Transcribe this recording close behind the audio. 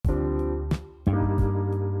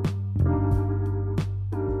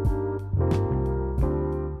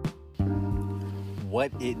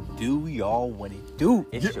What it do, y'all? What it do?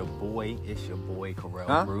 It's your boy,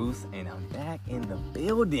 Carell Bruce, and I'm back in the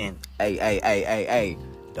building. Hey.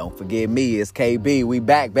 Don't forget me, it's KB. We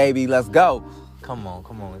back, baby. Let's go. Come on.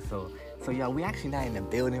 So y'all, we actually not in the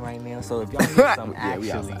building right now. So if y'all hear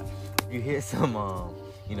some you hear some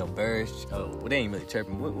birds. Oh, well, they ain't really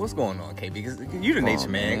chirping. What's going on, KB? Because you the nature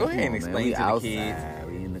man. Go ahead and explain to the kids.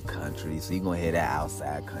 We in the country, so you gonna hear that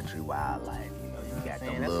outside country wildlife.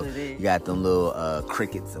 You got them little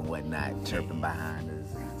crickets and whatnot chirping behind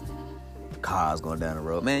us. And cars going down the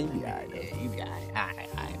road. Man, you be all right. Yeah, you be all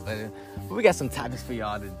right. But we got some topics for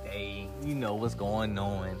y'all today. You know what's going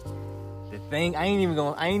on. The thing, I ain't even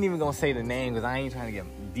gonna say the name because I ain't trying to get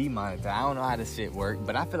demonetized. I don't know how this shit work,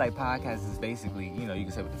 but I feel like podcast is basically, you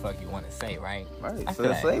can say what the fuck you want to say, right? Right.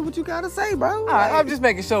 So say what you gotta say, bro. I'm just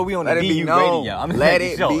making sure we on the BU radio. Let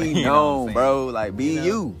it be known, bro. Like, be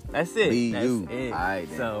you. That's it. Be That's you. it. All right,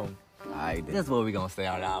 so, that's what we gonna stay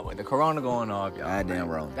out with. The corona going off, y'all.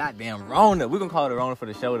 Goddamn Rona. We gonna call it Rona for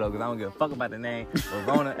the show, though, because I don't give a fuck about the name. But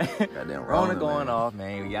Rona. Goddamn Rona going off,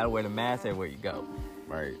 man. You gotta wear the mask everywhere you go.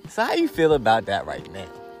 Right. So how you feel about that right now?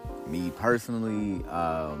 Me personally,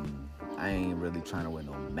 I ain't really trying to wear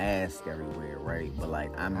no mask everywhere, right? But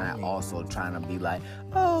like, I'm not also trying to be like,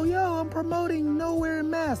 oh, yo, I'm promoting no wearing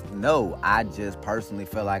mask. No, I just personally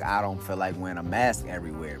feel like I don't feel like wearing a mask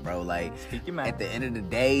everywhere, bro. Like, at the end of the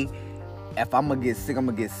day, if I'm gonna get sick, I'm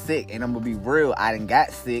gonna get sick. And I'm gonna be real, I done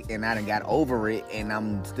got sick and I done got over it and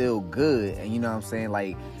I'm still good. And you know what I'm saying?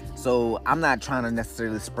 Like, so I'm not trying to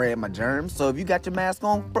necessarily spread my germs. So if you got your mask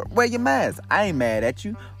on, wear your mask. I ain't mad at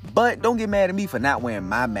you. But don't get mad at me for not wearing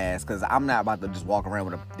my mask, because I'm not about to just walk around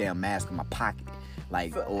with a damn mask in my pocket.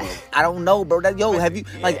 Like, or I don't know, bro. Have you,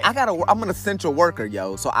 like, I'm an essential worker,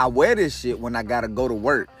 yo. So I wear this shit when I gotta go to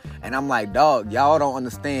work. And I'm like, dog, y'all don't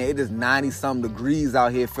understand. It is 90-something degrees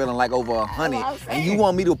out here feeling like over 100. And you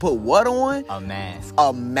want me to put what on? A mask.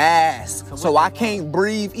 A mask. So I can't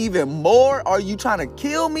breathe even more? Are you trying to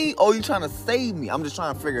kill me or are you trying to save me? I'm just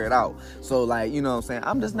trying to figure it out. So, like, you know what I'm saying?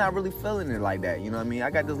 I'm just not really feeling it like that. You know what I mean? I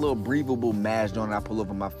got this little breathable mask joint I pull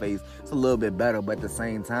over my face. It's a little bit better, but at the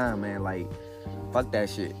same time, man, like, fuck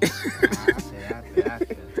that shit. I feel.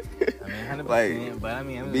 100%, like, but I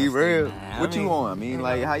mean, be real. What you on? I mean,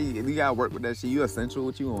 like, how you gotta work with that shit? You essential?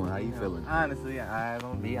 What you on? How you feeling? Honestly, I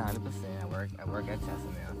don't be 100%. I work at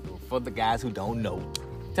Tesla now. For the guys who don't know,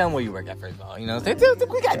 tell them where you work at first of all. You know what I'm saying?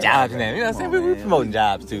 We got jobs now. You know what I'm saying? We promoting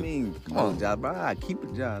jobs too. I mean, promoting jobs, bro. I keep a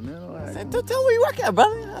job, man. Tell them where you work at,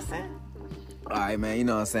 brother. You know what I'm saying? All right, man, you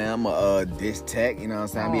know what I'm saying? I'm a dish tech, you know what I'm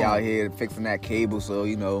saying? I be out here fixing that cable, so,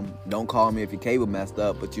 don't call me if your cable messed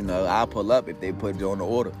up, but, I'll pull up if they put you on the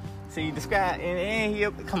order. See, describe,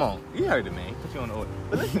 and come on, you heard it, man. Put you on the order.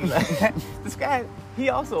 But listen, describe, he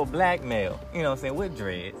also a black male, you know what I'm saying, with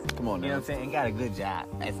dreads. Come on now. You know what I'm saying, and got a good job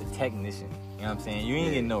as a technician. You know what I'm saying? You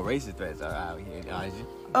ain't getting no racist threats out here, are you?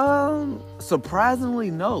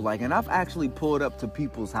 Surprisingly, no. Like, and I've actually pulled up to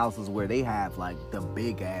people's houses where they have, like, the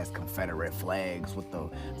big-ass Confederate flags with the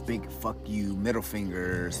big fuck you middle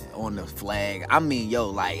fingers on the flag. I mean, yo,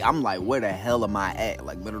 like, I'm like, where the hell am I at?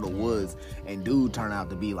 Like, middle of the woods. And dude turned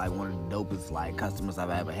out to be, like, one of the dopest, like, customers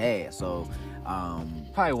I've ever had. So,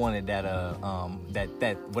 probably wanted that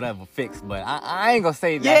that whatever fixed, but I ain't gonna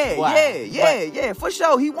say that. Yeah, for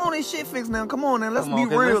sure. He wanted shit fixed now. Come on, now. Let's be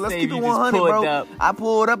real. Let's keep it 100, bro. I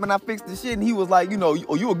pulled up and I fixed the shit, and he was like, you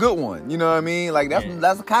a good one. You know what I mean? Like,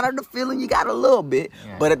 that's kind of the feeling you got a little bit,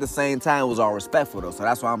 but at the same time, it was all respectful though. So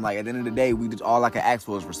that's why I'm like, at the end of the day, all I can ask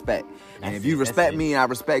for is respect. And if you respect me, I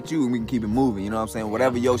respect you, and we can keep it moving. You know what I'm saying?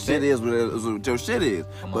 Whatever your shit is, what your shit is.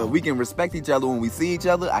 But we can respect each other when we see each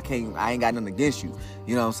other. I ain't got nothing against you.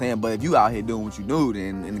 You know what I'm saying? But if you out here doing what you do,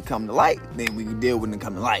 then and it come to light, then we can deal with it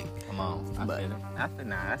come to light. Come on. I feel it.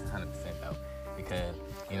 That's 100% though. Because,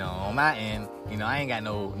 on my end, I ain't got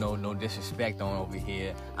no disrespect on over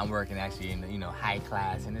here. I'm working actually in, high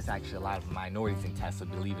class, and it's actually a lot of minorities in Tesla,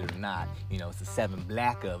 believe it or not. It's the 7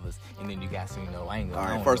 black of us, and then you got some, I ain't gonna.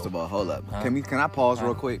 All right, first of all, hold up. Huh? Can I pause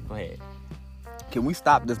real quick? Go ahead. Can we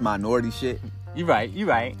stop this minority shit? You right.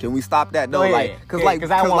 Can we stop that though?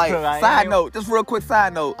 Side note, just real quick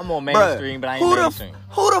side note. I'm on mainstream, but I ain't mainstream.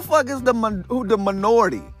 Who the fuck is the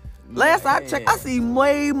minority? Last I checked, I see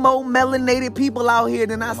way more melanated people out here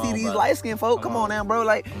than I see these light-skinned folk. Come on now, bro.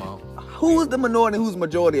 Like, who's the minority and who's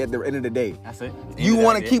majority at the end of the day? That's it. You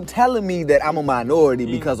want to keep telling me that I'm a minority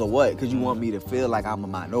because of what? Because you want me to feel like I'm a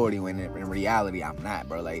minority when in reality I'm not,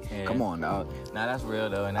 bro. Like, come on, dog. Nah, that's real,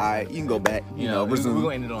 though. And all right, you can go back. We're going to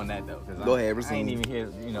end it on that, though. Go ahead, resume. I ain't even here,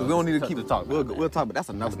 we don't need to keep talking. We'll talk, but that's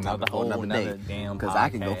another topic for another day. Damn because I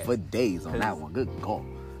can go for days on that one. Good God.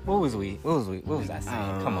 What was I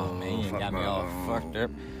saying? Come on, man. You ain't got me all fucked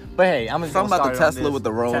up. up. But hey, I'm just Something about the Tesla this. with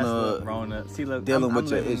the Rona. Tesla, Rona. See, look, dealing I'm with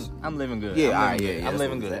your living, issue. I'm living good. Yeah, I'm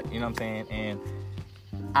living good. You know what I'm saying? And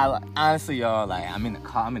I honestly, y'all, like, I'm in the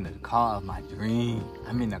car of my dream.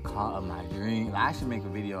 Like, I should make a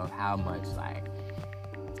video of how much, like,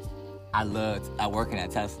 I working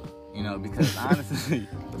at Tesla. You know, because honestly,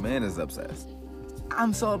 the man is obsessed.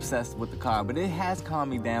 I'm so obsessed with the car, but it has calmed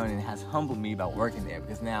me down and it has humbled me about working there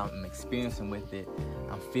because now I'm experiencing with it.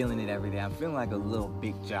 I'm feeling it every day. I'm feeling like a little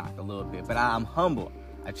big jock a little bit, but I'm humble.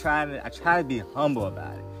 I try to be humble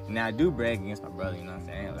about it. Now I do brag against my brother, you know what I'm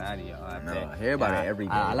saying? I ain't lie to y'all. I hear about it every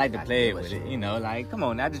day. I like to play with it, you know, like, come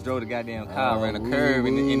on, I just drove the goddamn car around a curve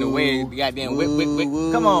in the way the goddamn whip.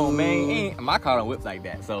 Come on, man, my car don't whip like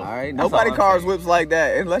that. So all right, nobody cars whips like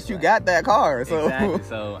that unless you got that car. So exactly.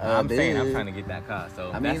 So I'm saying I'm trying to get that car.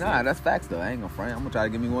 So I mean, that's facts though. I ain't gonna front. I'm gonna try to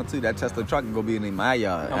give me one too. That Tesla truck can go be in my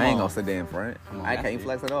yard. I ain't gonna sit there in front. I can't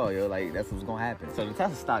flex at all, yo. Like that's what's gonna happen. So the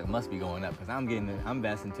Tesla stock must be going up because I'm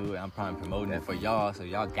investing to it. I'm probably promoting it for y'all, so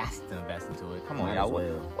y'all got to invest into it. Come on, y'all.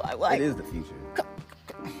 What? It is the future.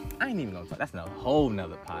 I ain't even gonna talk. That's a whole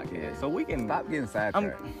nother podcast. Yeah. So we can stop getting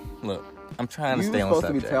sidetracked. Look, I'm trying to stay on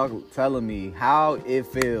subject. You supposed to be telling me how it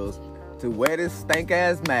feels to wear this stank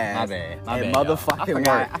ass mask and motherfucking work.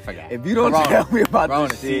 I forgot. If you don't tell me about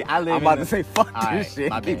this shit, I'm about to say fuck this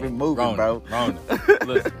shit. Keep it moving, bro. Rona.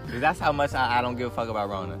 Listen, that's how much I don't give a fuck about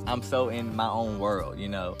Rona. I'm so in my own world, you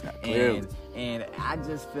know. And I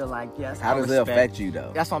just feel like, yes, how does it affect you,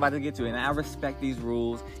 though? That's what I'm about to get to. And I respect these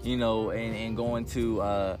rules, you know, and going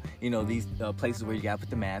to, you know, these places where you got to put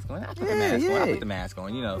the mask on. I put the mask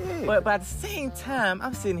on, you know. Yeah. But at the same time,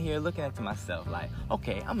 I'm sitting here looking at to myself like,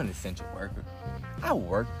 okay, I'm an essential worker. I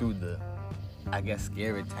worked through the, I guess,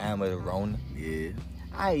 scary time of the Rona. Yeah.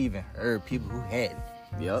 I even heard people who had it.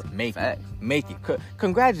 Yep. Make it.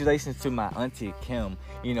 Congratulations to my auntie Kim,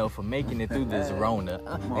 you know, for making it through this Rona.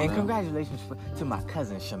 And congratulations to my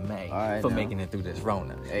cousin Shamay for making it through this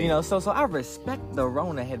Rona. Hey. You know, so I respect the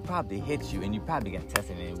Rona had probably hit you and you probably got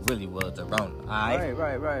tested and it really was a Rona. All right?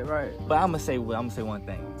 Right. But I'm gonna say one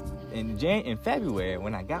thing. In February,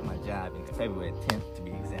 when I got my job, in February 10th to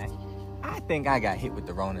be exact, I think I got hit with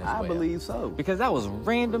the Rona as well. I believe so. Because that was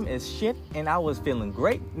random as shit, and I was feeling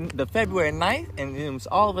great the February 9th, and it was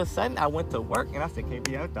all of a sudden, I went to work, and I said,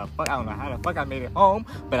 KB, what the fuck? I don't know how the fuck I made it home,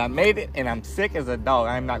 but I made it, and I'm sick as a dog.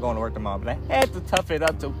 I'm not going to work tomorrow, but I had to tough it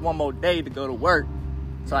up to one more day to go to work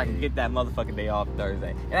so I could get that motherfucking day off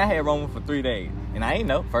Thursday. And I had Rona for 3 days, and I ain't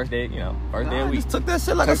know, first day of week. I just took that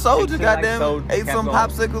shit like a soldier, goddamn. Ate some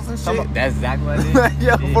popsicles and shit. That's exactly what I did.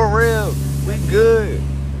 Yo, for real. We good.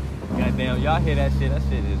 Goddamn, y'all hear that shit? That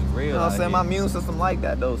shit is real. You know what I'm saying? My immune system like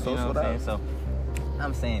that though. So you know what I'm saying? So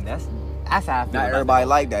I'm saying that's how I feel. Not everybody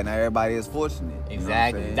like that. Not everybody is fortunate.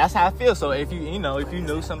 Exactly. You know that's how I feel. So if you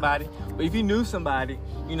knew somebody,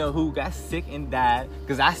 you know, who got sick and died,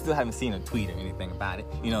 because I still haven't seen a tweet or anything about it.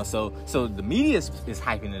 You know, so the media is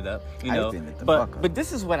hyping it up. You know, but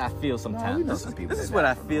this is what I feel sometimes. This is what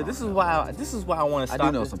I feel. This is why I want to stop.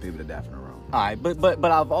 I do know some people that die from the Rona. All right,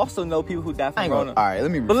 but I've also know people who die from Rona. All right,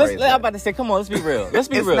 let me rephrase that. I'm about to say, come on, let's be real. Let's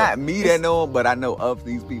be real. It's not me that know them, but I know of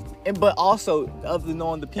these people. But also of the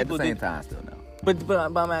knowing the people. At the same time, still know. But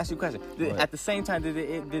I'm gonna ask you a question. At the same time, did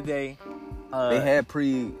they? They had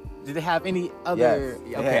Did they have any other?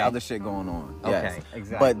 Yes, they had other shit going on. Okay, yes.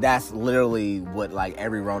 Exactly. But that's literally what like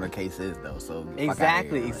every Rona case is, though. So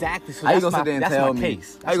exactly. So how you gonna sit there and tell me?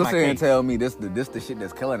 Case. How you gonna sit there and tell me this the shit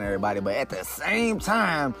that's killing everybody? But at the same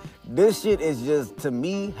time, this shit is just to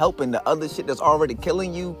me helping the other shit that's already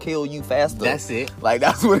killing you kill you faster. That's it. Like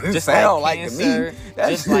that's what it sounds like to me.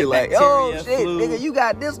 That's shit like oh shit, flu. Nigga, you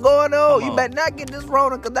got this going on. You better not get this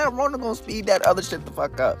Rona, cause that Rona gonna speed that other shit the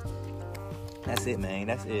fuck up. That's it, man.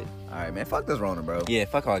 That's it. All right, man. Fuck this Rona, bro. Yeah,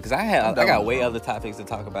 fuck all. Because I got way other topics to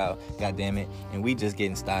talk about. God damn it. And we just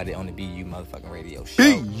getting started on the BU motherfucking radio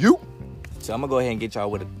show. BU. So I'm going to go ahead and get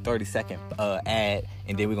y'all with a 30-second ad.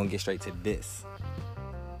 And then we're going to get straight to this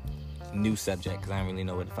new subject. Because I don't really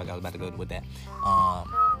know what the fuck I was about to go with that.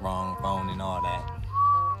 Wrong and all that.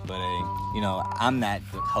 But you know, I'm not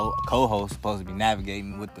the co-host supposed to be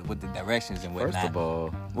navigating with the directions and whatnot. First of all,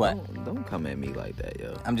 what? Don't come at me like that,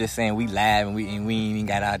 yo. I'm just saying we live and we ain't even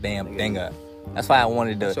got our damn thing up. That's why I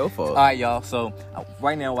wanted to. It's your fault. All right, y'all. So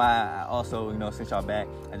right now, why I also, you know, since y'all back,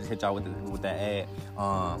 I just hit y'all with that ad.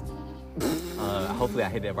 Hopefully I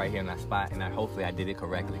hit that right here in that spot, and hopefully I did it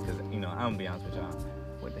correctly, because you know I'm gonna be honest with y'all.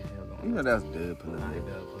 What the hell going on? You know that's good pulling up.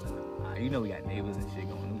 You know we got neighbors and shit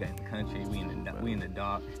going. We got in the country. We in the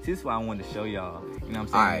dark. See, this is why I wanted to show y'all. You know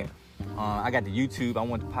what I'm saying? All right. I got the YouTube. I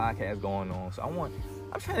want the podcast going on. So I want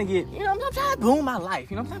I'm trying to get, you know, I'm trying to boom my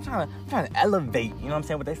life. You know, I'm trying to elevate. You know what I'm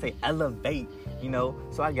saying? What they say, elevate. You know,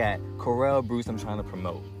 so I got Corell Bruce. I'm trying to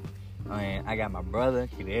promote, and I got my brother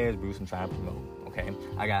Kidairs Bruce. I'm trying to promote. Okay,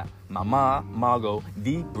 I got my mom Margot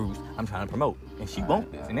D Bruce. I'm trying to promote, and she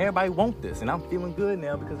want this, and everybody want this, and I'm feeling good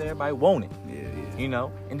now because everybody want it. Yeah. You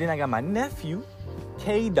know, and then I got my nephew,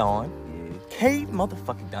 K Don. K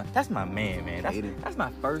motherfucking Don. That's my man. That's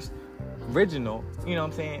my first original. You know what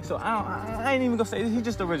I'm saying? So I ain't even gonna say he's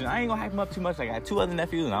just original. I ain't gonna hype him up too much. I got 2 other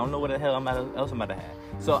nephews, and I don't know what the hell else I'm about to have.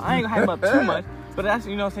 So I ain't gonna hype him up too much. But that's,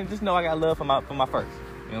 you know what I'm saying. Just know I got love for my first. You know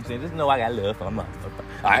what I'm saying? Just know I got love for my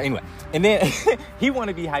motherfucker. All right, anyway. And then he want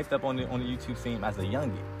to be hyped up on the YouTube scene as a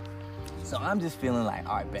youngin. So I'm just feeling like,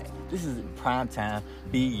 all right, bet. This is prime time,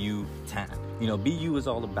 BU time. You know, BU is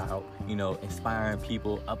all about, you know, inspiring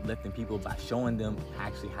people, uplifting people by showing them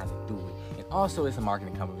actually how to do it. And also, it's a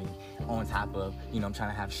marketing company on top of, you know, I'm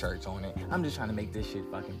trying to have shirts on it. I'm just trying to make this shit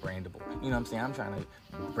fucking brandable. You know what I'm saying? I'm trying to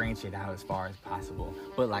branch it out as far as possible.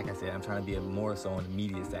 But like I said, I'm trying to be more so on the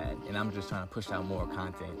media side. And I'm just trying to push out more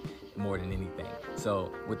content more than anything.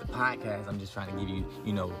 So with the podcast, I'm just trying to give you,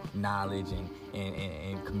 you know, knowledge and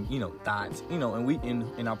you know, thoughts, you know, and we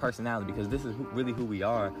in our personality, because this is really who we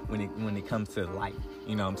are when it comes to light.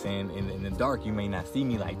 You know what I'm saying? In the dark, you may not see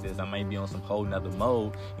me like this. I might be on some whole nother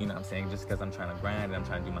mode, you know what I'm saying, just because I'm trying to grind and I'm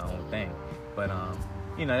trying to do my own thing. But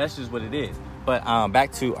you know, that's just what it is. But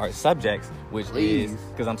back to our subjects, which is,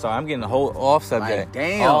 because I'm sorry, I'm getting the whole off subject. Like,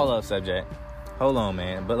 damn. All of subject. Hold on,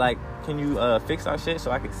 man. But like, can you fix our shit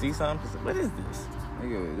so I can see something? What is this?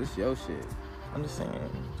 Nigga, this your shit. I'm just saying,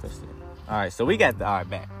 twist it. All right, so we got the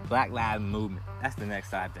back. Black Lives Movement. That's the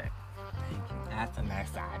next subject. Thank you. That's the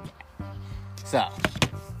next subject.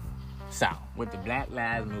 So with the Black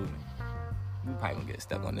Lives Movement, we probably gonna get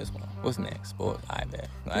stuck on this one. What's next? Sports. All right, bet.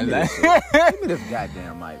 Give me this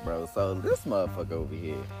goddamn mic, bro. So this motherfucker over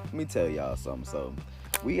here, let me tell y'all something. So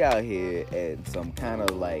we out here at some kind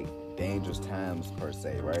of like dangerous times per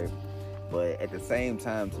se, right? But at the same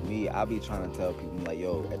time, to me, I be trying to tell people like,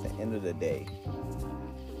 yo, at the end of the day,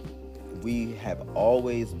 we have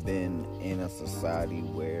always been in a society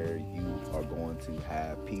where you are going to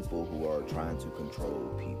have people who are trying to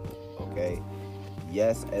control people, okay?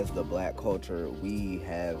 Yes, as the black culture, we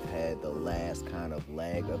have had the last kind of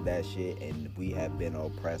leg of that shit, and we have been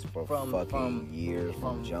oppressed for fucking years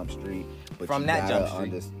from Jump Street. But from that Jump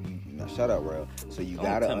Street. Shut up, bro. So you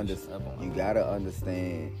gotta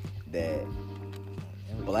understand that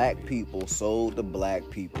black people sold the black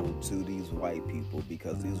people to these white people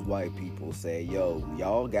because these white people say, yo,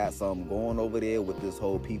 y'all got something going over there with this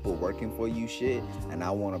whole people working for you shit, and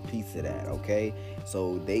I want a piece of that, okay?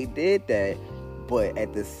 So they did that, but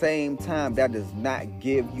at the same time, that does not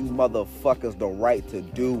give you motherfuckers the right to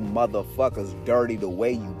do motherfuckers dirty the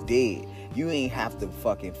way you did. You ain't have to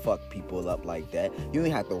fucking fuck people up like that. You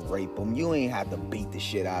ain't have to rape them. You ain't have to beat the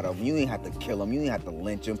shit out of them. You ain't have to kill them. You ain't have to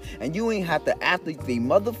lynch them. And you ain't have to, after they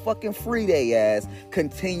motherfucking free they ass,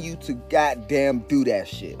 continue to goddamn do that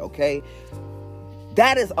shit, okay?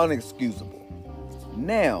 That is unexcusable.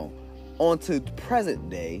 Now, on to present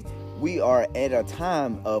day, we are at a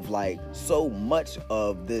time of like so much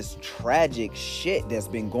of this tragic shit that's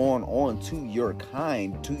been going on to your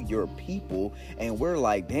kind, to your people, and we're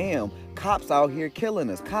like, damn, cops out here killing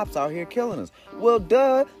us. Cops out here killing us. Well,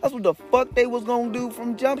 duh, that's what the fuck they was gonna do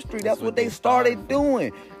from Jump Street. That's what they started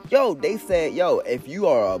doing. Yo, they said, yo, if you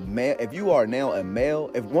are a male, if you are now a male,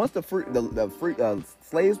 if once the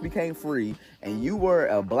slaves became free and you were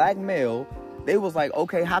a black male, they was like,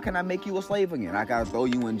 okay, how can I make you a slave again? I gotta throw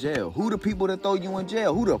you in jail. Who the people that throw you in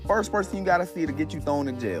jail? Who the first person you gotta see to get you thrown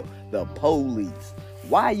in jail? The police.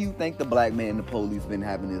 Why you think the black man and the police been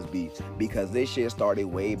having this beef? Because this shit started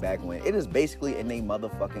way back when. It is basically in a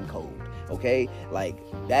motherfucking code, okay? Like,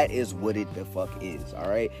 that is what it the fuck is, all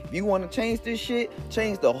right? If you want to change this shit,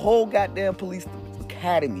 change the whole goddamn police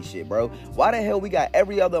academy shit, bro. Why the hell we got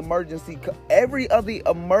every other emergency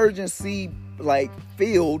like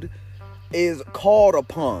field is called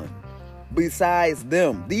upon besides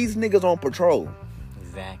them? These niggas on patrol.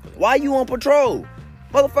 Exactly. Why you on patrol?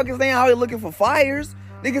 Motherfuckers ain't out here looking for fires.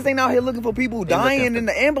 Niggas ain't out here looking for people dying in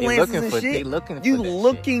the ambulances and shit. You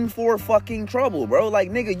looking for fucking trouble, bro.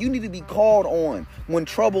 Like, nigga, you need to be called on when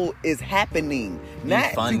trouble is happening.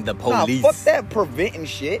 Defund the police. Fuck that preventing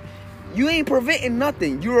shit. You ain't preventing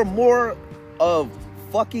nothing. You're more of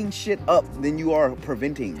fucking shit up than you are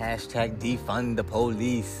preventing. Hashtag defund the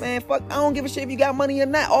police. Man, fuck, I don't give a shit if you got money or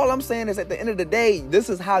not. All I'm saying is at the end of the day, this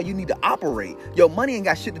is how you need to operate. Your money ain't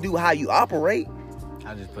got shit to do with how you operate.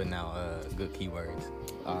 I'm just putting out good keywords.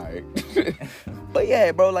 All right. But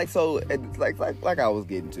yeah, bro, like, so, like I was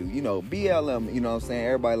getting to, you know, BLM, you know what I'm saying?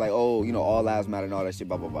 Everybody like, oh, you know, all lives matter and all that shit,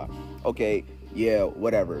 blah, blah, blah. Okay, yeah,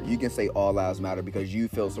 whatever. You can say all lives matter because you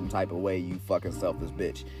feel some type of way, you fucking selfish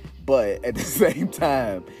bitch. But at the same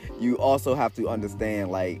time, you also have to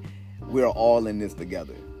understand, like, we're all in this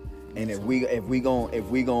together. And if we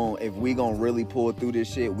gon' really pull through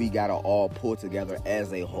this shit, we gotta all pull together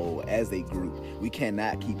as a whole, as a group. We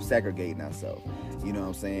cannot keep segregating ourselves. You know what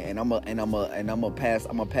I'm saying? And I'm gonna pass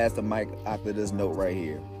the mic after this note right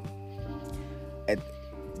here.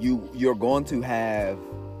 You're going to have.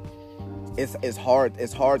 It's hard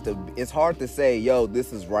to say, yo,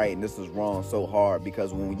 this is right and this is wrong so hard,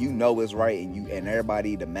 because when you know it's right and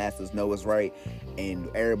everybody, the masses know it's right, and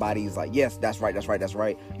everybody's like, yes, that's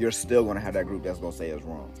right, you're still gonna have that group that's gonna say it's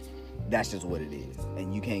wrong. That's just what it is,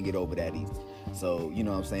 and you can't get over that either. So, you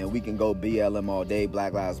know what I'm saying, we can go BLM all day,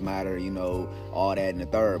 Black Lives Matter, you know, all that in the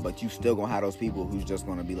third, but you still gonna have those people who's just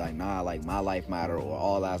gonna be like, nah, like, my life matter, or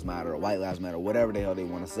all lives matter, or white lives matter, whatever the hell they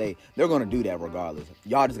want to say. They're gonna do that regardless.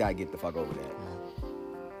 Y'all just gotta get the fuck over that.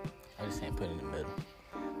 I just ain't put it in the middle.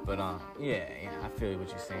 But yeah, I feel what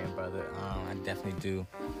you're saying, brother. I definitely do.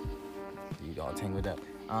 You all tangled up.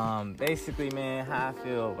 Basically, man, how I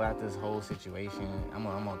feel about this whole situation, I'm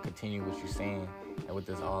gonna continue what you're saying with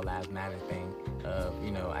this all lives matter thing.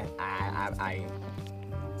 You know,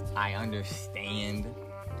 I understand,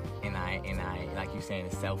 and I like you saying,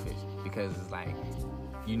 it's selfish, because it's like,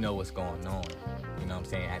 you know what's going on. You know what I'm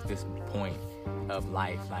saying? At this point of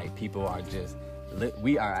life, like, people are just,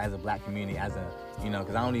 we are, as a black community, as a, you know,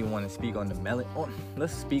 because I don't even want to speak on the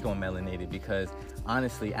let's speak on melanated, because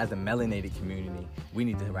honestly, as a melanated community, we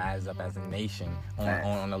need to rise up as a nation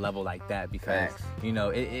on a level like that, because you know,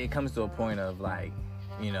 it comes to a point of, like,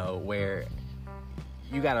 you know, where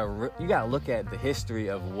you gotta look at the history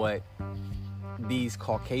of what these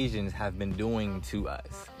Caucasians have been doing to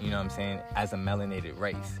us, you know what I'm saying, as a melanated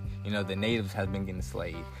race. You know, the natives have been getting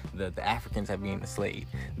enslaved, the Africans have been enslaved,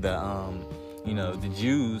 you know, the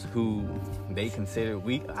Jews, who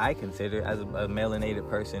I consider as a melanated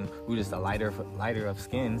person, who just a lighter of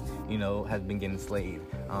skin, you know, has been getting enslaved.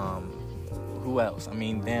 Who else? I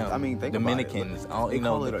mean, think Dominicans. They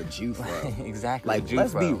call it a Jew fro. Exactly. Like,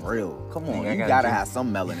 let's be real. Come on, you gotta have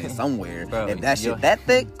some melanin somewhere. Bro, if that shit that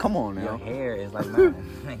thick, come on now. Your hair is like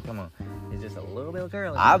mine. Come on. It's just a little bit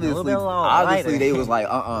curly. Obviously, they was like,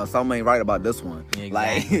 something ain't right about this one. Exactly.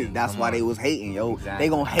 Like, that's why they was hating, yo. Exactly. They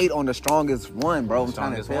gonna hate on the strongest one, bro. I'm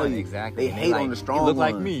trying to tell you. Exactly. They hate on the strong one. They look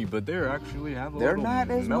like me, but they're actually they're not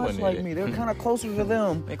as much like me. They're kind of closer to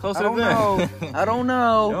them. They're closer to them. I don't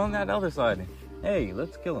know. They're on that other side. Hey,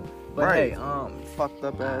 let's kill them. But right. Hey, fucked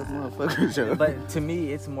up ass motherfuckers. But to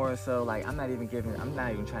me, it's more so like, I'm not even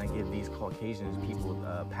trying to give these Caucasians people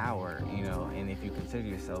power, you know. And if you consider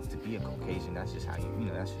yourself to be a Caucasian, that's just how you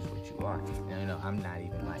know, that's just what you are. And, you know, I'm not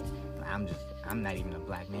even a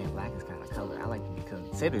black man. Black is kind of color. I like to be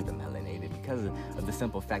considered the melanated because of the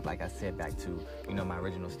simple fact, like I said, back to, you know, my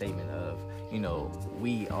original statement of, you know,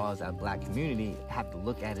 we all as a black community have to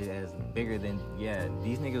look at it as bigger than, yeah,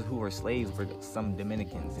 these niggas who were slaves were some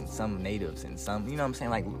Dominicans and some natives and some, you know what I'm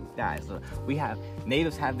saying? Like, guys,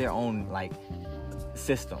 natives have their own, like,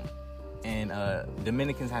 system, and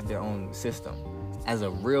Dominicans have their own system. As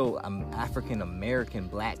a real African-American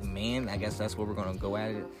black man, I guess that's where we're going to go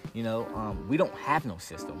at it, you know, we don't have no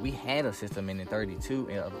system. We had a system in the 32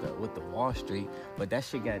 with the Wall Street, but that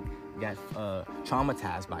shit got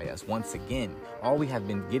traumatized by us once again. All we have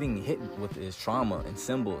been getting hit with is trauma and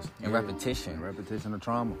symbols and repetition. Repetition of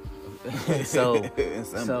trauma. So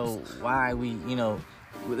why we, you know,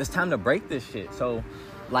 it's time to break this shit. So,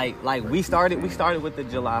 like we started with the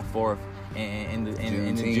July 4th and the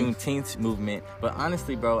Juneteenth movement. But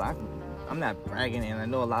honestly, bro, I'm not bragging, and I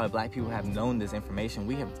know a lot of black people have known this information.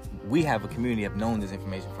 We have a community have known this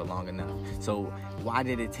information for long enough. So why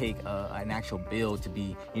did it take an actual bill to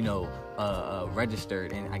be, you know,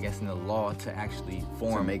 registered and I guess in the law to actually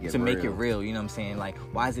form to make it real? You know what I'm saying? Like,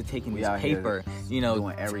 why is it taking this paper? You know,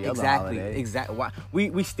 doing every other holiday. Exactly. Why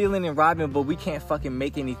we stealing and robbing, but we can't fucking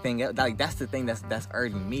make anything else. Like, that's the thing that's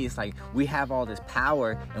urging me. It's like, we have all this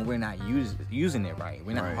power and we're not using it right.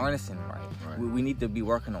 We're not harnessing it right. We need to be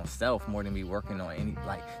working on self more than be working on any,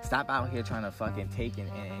 like, stop out here trying to fucking take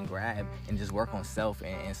and grab, and just work on self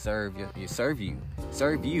and serve you.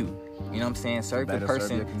 You know what I'm saying? Serve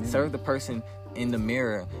the person in the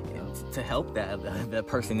mirror, to help that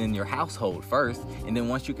person in your household first. And then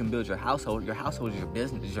once you can build your household is your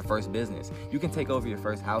business, is your first business. You can take over your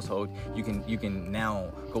first household. You can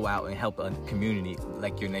now go out and help a community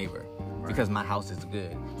like your neighbor. because my house is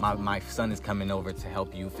good. My son is coming over to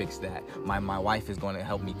help you fix that. My wife is going to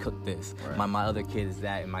help me cook this. My other kid is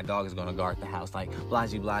that, and my dog is going to guard the house. Like,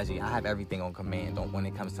 blase. I have everything on command when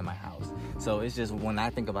it comes to my house. So it's just, when I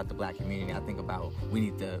think about the black community, I think about we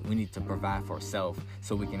need to provide for self,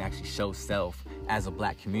 so we can actually show self as a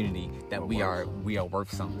black community that we are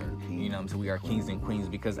worth something. You know what I'm saying? We are kings and queens,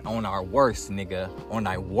 because on our worst,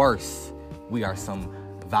 we are some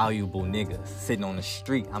valuable niggas sitting on the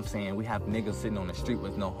street. I'm saying we have niggas sitting on the street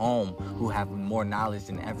with no home who have more knowledge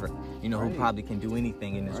than ever, who probably can do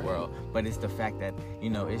anything in this world. But it's the fact that,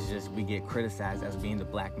 it's just, we get criticized as being the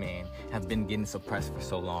black man, have been getting suppressed for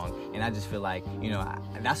so long. And I just feel like,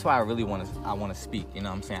 that's why I really want to speak. You know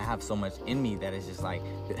what I'm saying? I have so much in me that is just like,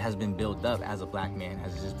 it has been built up as a black man,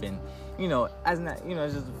 has just been,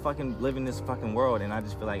 it's just fucking living this fucking world. And I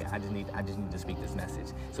just feel like I just need to speak this message.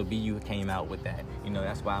 So BU came out with that.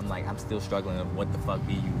 That's why I'm still struggling with what the fuck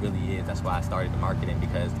BU really is. That's why I started the marketing,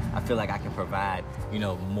 because I feel like I can provide,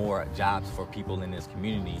 more jobs for people in this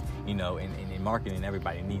community, in marketing,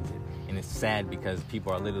 everybody needs it. And it's sad because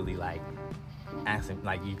people are literally like asking,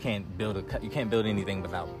 like, you can't build anything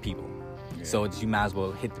without people. Yeah. So you might as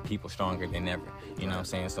well hit the people stronger than ever. You know what I'm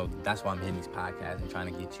saying? So that's why I'm hitting these podcasts and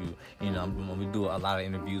trying to get you, when we do a lot of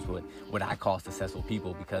interviews with what I call successful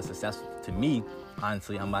people, because success to me,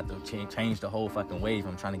 honestly, I'm about to change the whole fucking wave.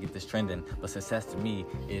 I'm trying to get this trending, but success to me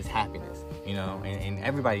is happiness, and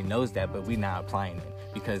everybody knows that, but we're not applying it.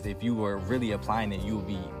 Because if you were really applying it, you would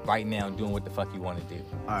be right now doing what the fuck you want to do.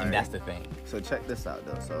 And that's the thing. So check this out,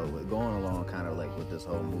 though. So we're going along kind of like with this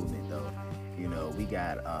whole movement, though. We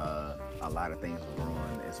got a lot of things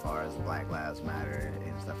brewing as far as Black Lives Matter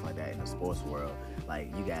and stuff like that in the sports world.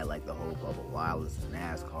 Like, you got like the whole Bubba Wallace in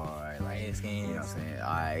NASCAR, like, skins. You know what I'm saying?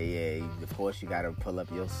 All right, yeah. Of course, you gotta pull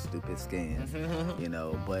up your stupid skins,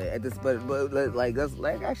 But at this, but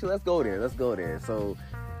let's go there. Let's go there. So,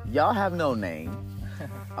 y'all have no name.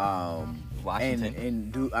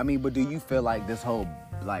 Washington. But do you feel like this whole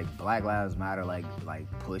Black Lives Matter like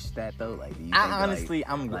push that though? Like, do you think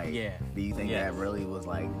do you think that really was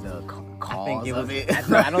like the cause of it?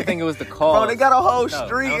 I don't think it was the cause. Bro, they got a whole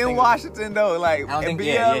street in Washington though. Like, I don't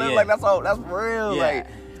think, like that's real. Yeah. Like,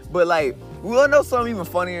 but like, we all know something even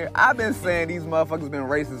funnier. I've been saying these motherfuckers been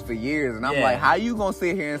racist for years, and I'm like, how you gonna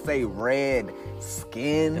sit here and say red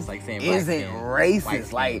skin isn't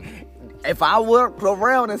racist? Like, if I worked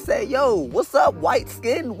around and say, yo, what's up, white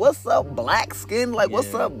skin? What's up, black skin? Like,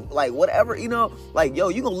 what's up, like, whatever, like, yo,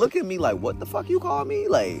 you gonna look at me like, what the fuck you call me?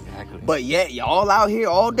 Like, exactly. But yet, y'all out here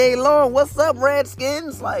all day long, what's up,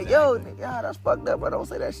 redskins? Like, yo, that's fucked up, bro. Don't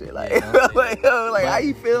say that shit. Like, how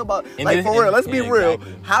you feel about, like, for real, let's be real.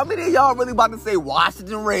 Exactly. How many of y'all really about to say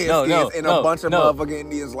Washington Redskins and a bunch of motherfucking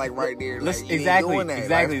Indians, like, right there? Like, exactly.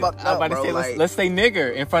 Like, fucked up, I'm about to say, like, let's say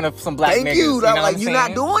nigger in front of some black niggas. Thank you. Like, you're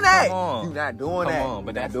not doing that. You're not doing that.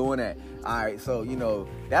 But that's doing that. All right, so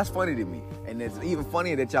that's funny to me, and it's even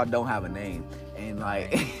funnier that y'all don't have a name. And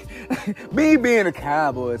like, me being a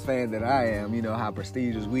Cowboys fan that I am, how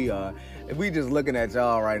prestigious we are. If we just looking at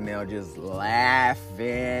y'all right now, just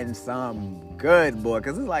laughing something good, boy,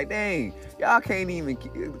 because it's like, dang, y'all can't even.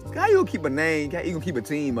 How you gonna keep a name? You gonna keep a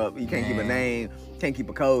team up? You can't keep a name. Can't keep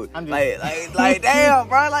a coach. Like, damn,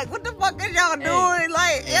 bro. Like, what the fuck is y'all doing?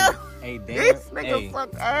 Like, Hey, Dan. This nigga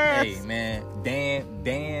suck ass. Hey, man.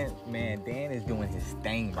 Dan is doing his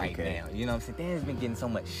thing right now. You know what I'm saying? Dan has been getting so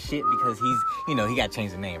much shit because he's, he got to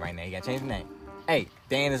change the name right now. He got to change the name. Hey,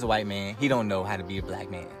 Dan is a white man. He don't know how to be a black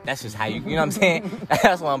man. That's just how you know what I'm saying?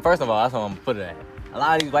 That's why first of all, that's why I'm put it at. A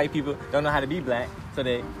lot of these white people don't know how to be black, so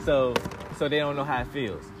they don't know how it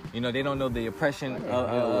feels. They don't know the oppression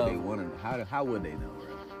of how would they know, bro?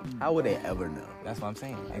 How would they ever know? That's what I'm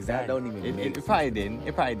saying. Exactly. That don't even make it probably didn't.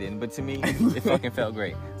 It probably didn't. But to me, it fucking felt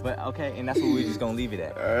great. But okay, and that's what we're just gonna leave it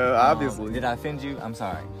at. Obviously. Did I offend you? I'm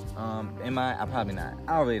sorry. Am I? I probably not.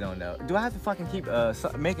 I really don't know. Do I have to fucking keep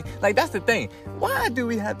making, like, that's the thing. Why do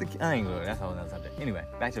we have to? I ain't going. That's a whole nother subject. Anyway,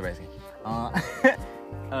 back to racing.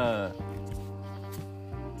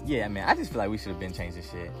 Yeah, man. I just feel like we should have been changed this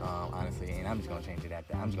shit. Honestly, and I'm just gonna change it at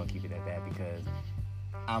that. I'm just gonna keep it at that because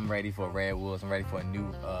I'm ready for Red Wolves. I'm ready for a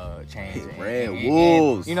new change. Red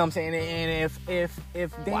Wolves. You know what I'm saying? And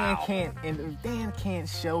if Dan can't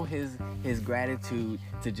show his gratitude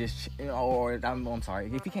to just, or I'm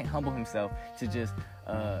sorry, if he can't humble himself to just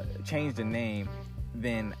change the name,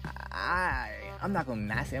 then I'm not gonna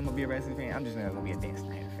not say I'm gonna be a wrestling fan. I'm just not gonna be a Dan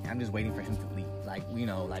Snyder fan. I'm just waiting for him to leave, like, you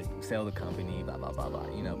know, like sell the company, blah blah blah blah,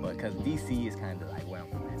 you know. But because DC is kind of like where I'm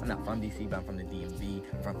from. I'm not from DC, but I'm from the DMV,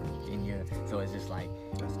 I'm from Virginia, so it's just like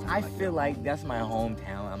I feel like that's my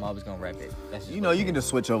hometown. I'm always gonna rep it. That's just you know, you can just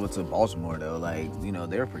switch over to Baltimore though. Like, you know,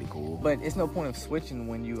 they're pretty cool. But it's no point of switching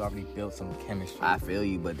when you already built some chemistry. I feel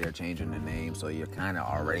you, but they're changing the name, so you're kind of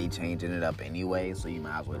already changing it up anyway. So you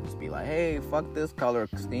might as well just be like, hey, fuck this color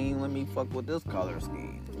scheme. Let me fuck with this color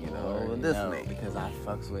scheme. You know, this name. Because I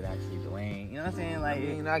fucks with actually Dwayne. You know what I'm saying? Like, I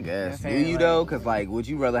mean, I guess. You know Do you like, though? Because, like, would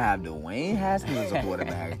you rather have Dwayne Haskins as a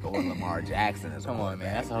quarterback or Lamar Jackson as a quarterback? Come on,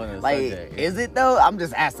 man. That's a whole nother like, subject. Is it though? I'm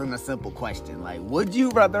just asking a simple question. Like, would you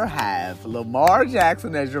rather have Lamar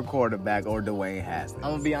Jackson as your quarterback or Dwayne Haskins?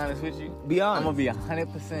 I'm gonna be honest with you. Be honest. I'm gonna be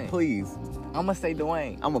 100%. Please. I'm gonna say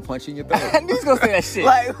Dwayne. I'm gonna punch you in your throat. I knew you was gonna say that shit.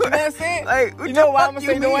 Like, you know what I'm saying? Like, you know why I'm gonna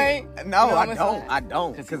say mean? Dwayne? No, you know I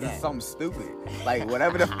don't. Because Cause it's something stupid. Like,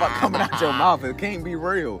 whatever the fuck coming out your mouth, it can't be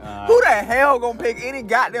real. Who the hell gonna pick any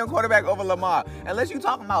goddamn quarterback over Lamar? Unless you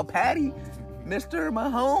talking about Patty, Mr. My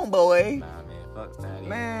homeboy. Nah, man, fuck Patty.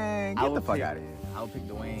 Man, get the fuck out of here. I would pick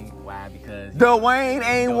Dwayne. Why? Because Dwayne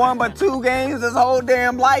ain't won but 2 games his whole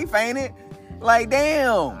damn life, ain't it? Like, damn.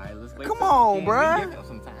 All right, let's wait Come till on, the game. bruh. We give him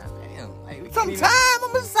some time. Damn. Like, we Some can't time,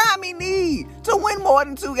 how much time he need to win more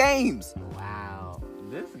than 2 games? Wow.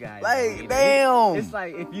 This guy. Like, damn. It's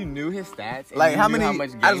like if you knew his stats. And Like, you how knew many? How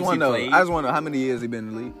much games I just want to know. played, I just want to know how many years he been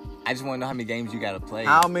in the league. I just want to know how many games you got to play.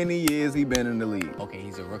 How many years he been in the league? Okay,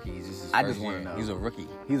 he's a rookie. He's just his I first just wanna year. know. He's a rookie.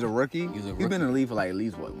 He's a rookie. He's a He's rookie. been in the league for like at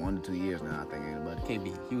least 1 to 2 years now. I think, ain't it, buddy?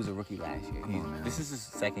 KB. He was a rookie last year. Come on, man. This is his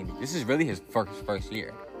second. This is really his first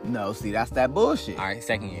year. No, see, that's that bullshit. All right,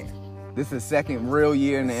 second year. This is his second real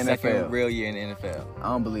year in the Second NFL. real year in the NFL. I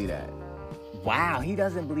don't believe that. Wow, he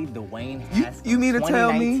doesn't believe Dwayne You- Haskins. you mean to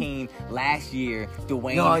tell me- 2019, last year,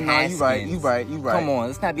 Dwayne No, Haskins. you right. Come on,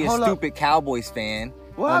 let's not be Hold a up. stupid Cowboys fan.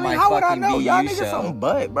 Well, on I mean, my how would I fucking know? BU Y'all niggas show. some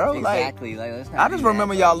butt, bro. Exactly. Like, let's not I do just that,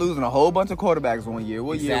 remember bro. y'all losing a whole bunch of quarterbacks one year.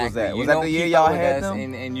 What year was that? Was that the year y'all had them?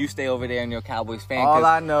 And you stay over there and you're a Cowboys fan. All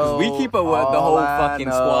I know, we keep up with the all whole I fucking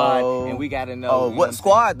know- squad, and we gotta know. Oh, you know what I'm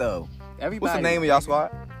squad though? saying? Everybody. What's the name of y'all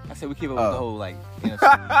squad? I said we keep up with the whole like. You know,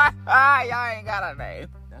 Y'all ain't got a name.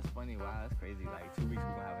 that's funny. Wow, that's crazy. Like 2 weeks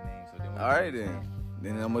we're gonna have a name. So then All right then.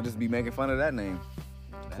 Then I'm gonna just be making fun of that name.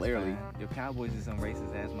 That's Clearly. fine. Your Cowboys is some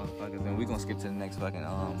racist ass motherfuckers, and we're gonna skip to the next fucking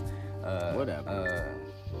Whatever.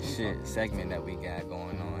 segment that we got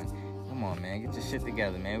going on. Come on, man, get your shit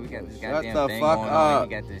together, man. We got this Shut goddamn the thing fuck going up. on.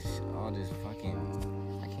 We got this all this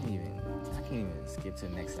fucking. I can't even skip to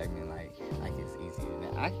the next segment like it's easy.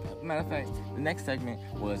 Matter of fact, the next segment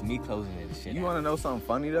was me closing it. Shit. You out. want to know something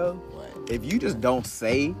funny though? What? If you just don't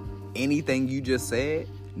say anything you just said,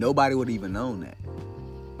 nobody would even known that.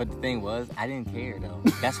 But the thing was, I didn't care though.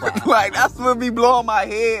 That's why. Like, that's what be blowing my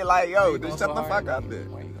head. Like, Why yo, you just going shut the so fuck hard? up there.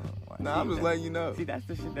 Why you going- why- Nah, see, I'm just that- letting you know. See, that's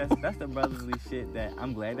the shit. That's the brotherly shit that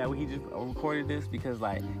I'm glad that he just recorded this because,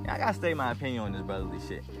 like, I gotta state my opinion on this brotherly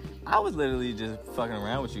shit. I was literally just fucking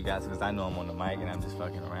around with you guys because I know I'm on the mic and I'm just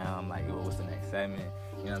fucking around. I'm like, yo, what's the next segment?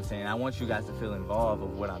 You know what I'm saying? I want you guys to feel involved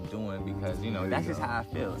of what I'm doing because, you know, that's just how I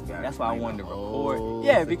feel. That's why I wanted to record.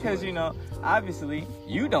 Yeah, because, you know, obviously,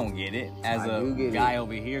 you don't get it as I do a get guy it.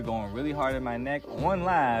 over here going really hard at my neck on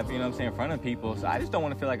live, you know what I'm saying, in front of people. So I just don't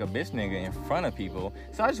want to feel like a bitch nigga in front of people.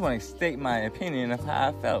 So I just want to state my opinion of how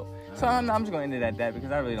I felt. So I'm just going to end it at that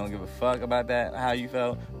because I really don't give a fuck about that, how you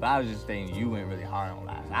felt. But I was just saying you went really hard on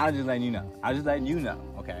live. I was just letting you know.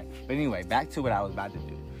 Okay? But anyway, back to what I was about to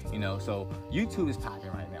do. You know, so YouTube is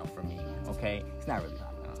popping right now for me, okay? It's not really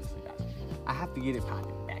popping, honestly, guys. I have to get it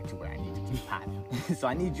popping back to where I need to be popping. So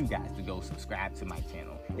I need you guys to go subscribe to my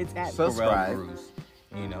channel. It's at Subscribe. Pharrell Bruce,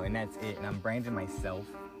 you know, and that's it. And I'm branding myself.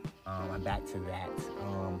 I'm back to that.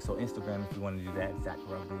 So Instagram, if you want to do that, it's at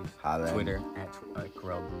Pharrell Bruce. Holla at me. Twitter, at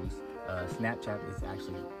Pharrell Bruce. Snapchat is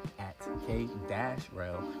actually at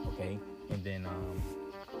K-Rel, okay? And then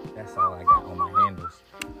that's all I got on my handles.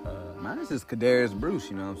 Mine is just Kadarius Bruce,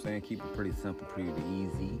 you know what I'm saying? Keep it pretty simple, pretty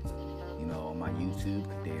easy. You know, on my YouTube,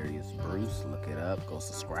 Kadarius Bruce, look it up, go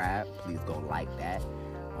subscribe, please go like that.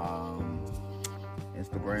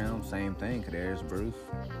 Instagram, same thing, Kadarius Bruce.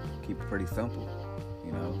 Keep it pretty simple,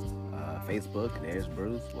 you know. Facebook, Kadarius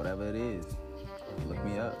Bruce, whatever it is. Look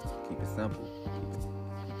me up, keep it simple.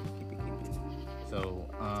 Keep it. So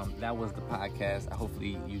that was the podcast.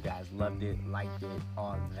 Hopefully you guys loved it, liked it,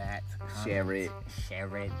 all that. Share it.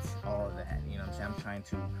 All that. You know what I'm saying? I'm trying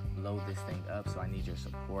to blow this thing up, so I need your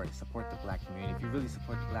support. Support the black community. If you really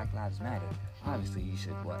support the Black Lives Matter, obviously you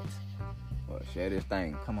should what? Well, share this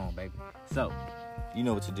thing. Come on, baby. So, you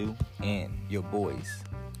know what to do, and your boys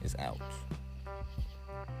is out.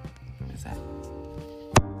 Peace out.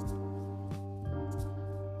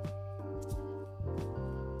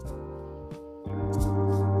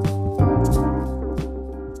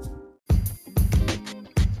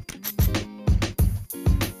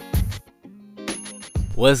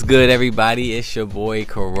 What's good, everybody? It's your boy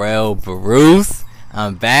Carell Bruce.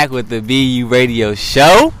 I'm back with the BU Radio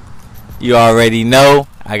Show. You already know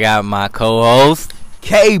I got my co-host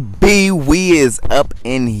KB. We is up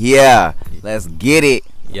in here. Let's get it.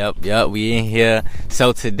 Yep, we in here.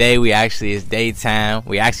 So today it's daytime.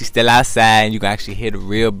 We actually still outside, and you can actually hear the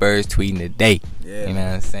real birds tweeting today. Yeah. You know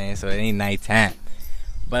what I'm saying? So it ain't nighttime.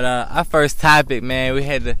 But our first topic, man, we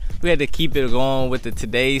had to keep it going with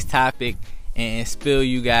today's topic and spill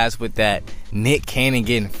you guys with that Nick Cannon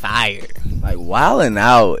getting fired. Like, Wildin'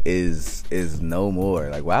 Out is no more.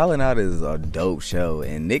 Like, Wildin' Out is a dope show,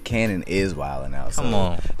 and Nick Cannon is Wildin' Out. Come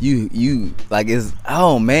on. You like, it's,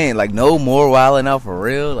 oh man, like, no more Wildin' Out for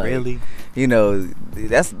real. Like, Really? You know,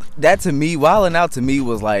 that to me, Wildin' Out to me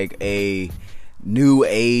was like a new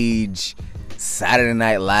age Saturday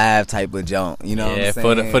Night Live type of jump. You know what I'm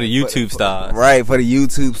saying? for the YouTube stars. Right, for the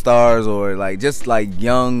YouTube stars, or like just like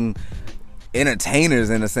young entertainers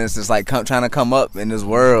in a sense, just like trying to come up in this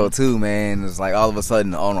world too, man. It's like all of a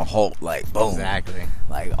sudden on a halt, like boom, Exactly.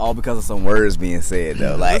 like all because of some words being said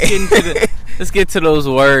though. Like Let's get to those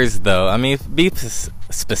words though. I mean, be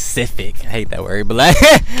specific. I hate that word, but like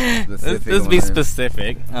let's be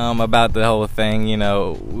specific about the whole thing. You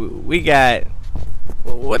know, we got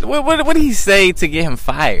what did he say to get him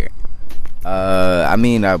fired? I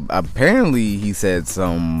mean, apparently he said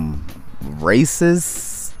some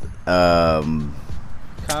racist Comments,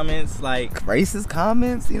 like racist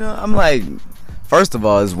comments. You know, I'm like, first of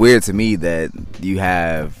all, it's weird to me that you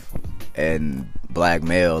have a black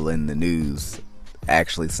male in the news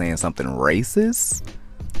actually saying something racist.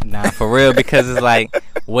 Nah, for real, because it's like,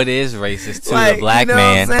 what is racist to Like, a black you know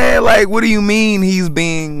man? What I'm saying? Like, what do you mean he's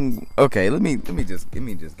being okay? Let me just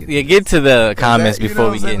get Get to the comments that, before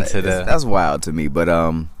we get saying? into the. That's wild to me, but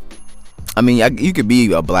I mean, you could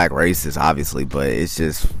be a black racist, obviously, but it's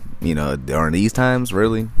just, you know, during these times,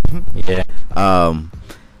 really. Yeah. All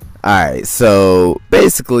right, so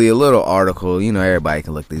basically a little article. You know, everybody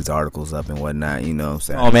can look these articles up and whatnot. You know what I'm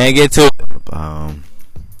saying? Oh man, get to it.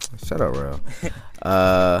 Shut up, bro.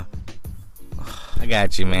 I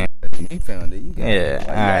got you, man. You found it. You got it. Yeah.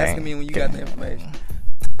 Why you asking me when you got the information?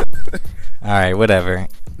 All right, whatever.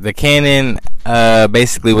 The Cannon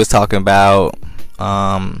basically was talking about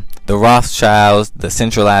the Rothschilds, the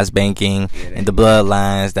centralized banking, and the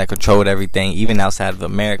bloodlines that controlled everything, even outside of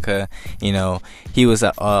America. You know, he was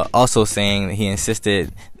also saying that he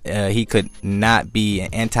insisted he could not be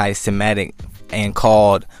anti-Semitic and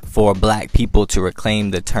called for black people to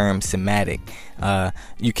reclaim the term Semitic.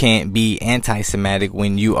 You can't be anti-Semitic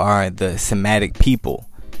when you are the Semitic people.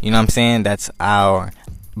 You know what I'm saying? That's our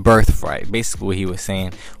birthright. Basically what he was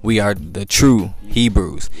saying. We are the true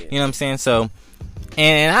Hebrews. You know what I'm saying? So,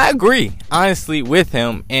 and I agree, honestly, with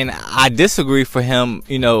him. And I disagree for him,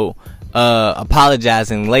 you know,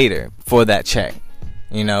 apologizing later for that check.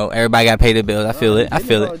 You know, everybody got to pay the bills. I feel it.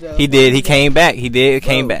 He did. He came back.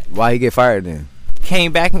 Came back. Why he get fired then?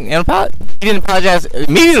 Came back and apologized. He didn't apologize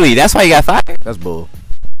immediately. That's why he got fired. That's bull.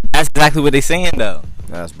 That's exactly what they saying though.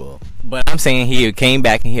 That's bull. But I'm saying he came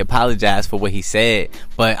back and he apologized for what he said.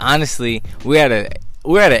 But honestly, we're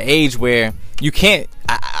at an age where you can't.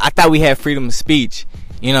 I thought we had freedom of speech.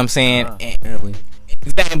 You know what I'm saying? Apparently.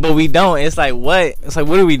 But we don't. It's like what? It's like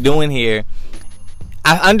what are we doing here?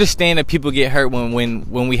 I understand that people get hurt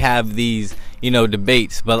when we have these, you know,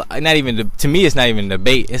 debates, but not even to me it's not even a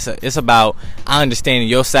debate. It's about I understand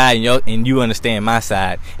your side and you understand my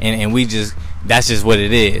side, and we just, that's just what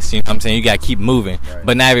it is. You know what I'm saying? You gotta keep moving. Right.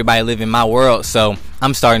 But not everybody live in my world, so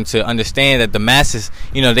I'm starting to understand that the masses,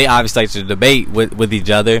 you know, they obviously like to debate with each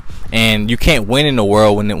other, and you can't win in the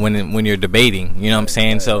world when you're debating. You know what I'm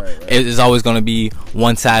saying? Right, so it's always going to be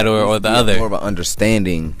one side or the other. More of an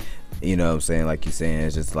understanding. You know what I'm saying? Like you're saying,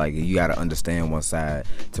 it's just like you got to understand one side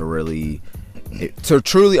to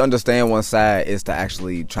truly understand one side is to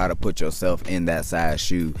actually try to put yourself in that side's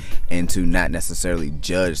shoe and to not necessarily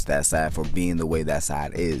judge that side for being the way that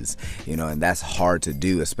side is. You know, and that's hard to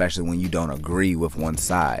do, especially when you don't agree with one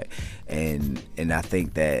side. And I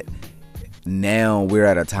think that now we're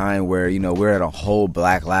at a time where, you know, we're at a whole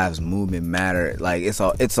Black Lives Movement matter. Like it's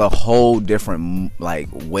a whole different like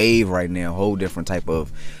wave right now, a whole different type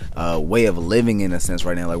of way of living in a sense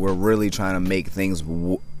right now. Like we're really trying to make things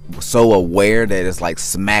so aware that it's like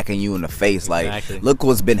smacking you in the face. Exactly. Like look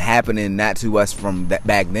what's been happening, not to us from that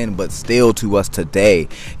back then, but still to us today.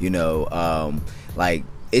 You know, like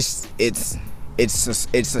it's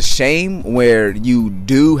a shame where you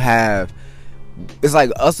do have. It's like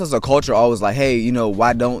us as a culture always like, hey, you know,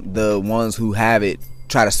 why don't the ones who have it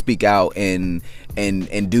try to speak out and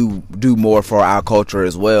and do more for our culture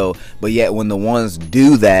as well. But yet when the ones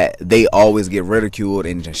do that, they always get ridiculed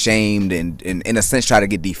and shamed and in a sense try to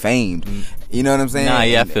get defamed. You know what I'm saying? Nah,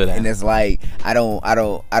 yeah, I feel that. And it's like I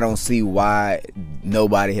don't see why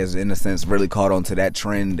nobody has in a sense really caught on to that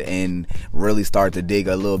trend and really start to dig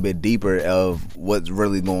a little bit deeper of what's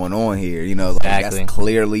really going on here. You know, like that's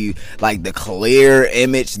clearly like the clear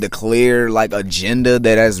image, the clear like agenda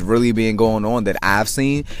that has really been going on that I've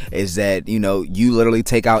seen is that, you know, you literally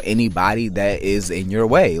take out anybody that is in your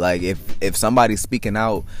way. Like if somebody's speaking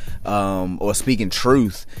out or speaking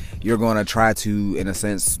truth, you're gonna try to, in a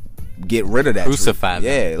sense, get rid of that, crucify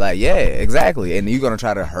them. Yeah, like, yeah, exactly. And you're gonna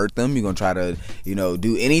try to hurt them. You're gonna try to, you know,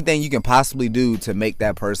 do anything you can possibly do to make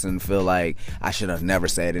that person feel like I should have never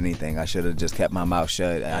said anything. I should have just kept my mouth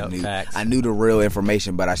shut. I knew the real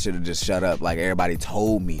information, but I should have just shut up like everybody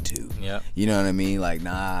told me to. Yep. You know what I mean? Like,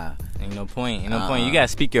 nah, ain't no point. You gotta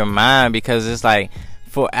speak your mind, because it's like,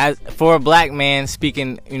 for a black man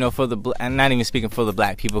speaking, you know, I'm not even speaking for the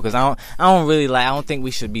black people, because I don't think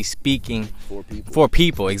we should be speaking for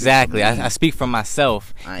people. Exactly. I speak for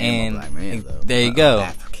myself. I am a black man, though. There you go.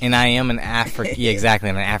 And I am an African. Yeah, exactly.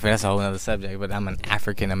 I'm an African. That's a whole other subject. But I'm an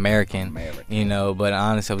African American. You know. But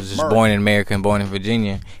honestly, I was just born in America and born in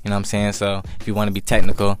Virginia. You know what I'm saying? So if you want to be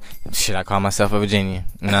technical, should I call myself a Virginian?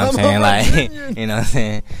 You know what I'm saying? Like, you know what I'm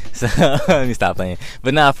saying? So let me stop playing.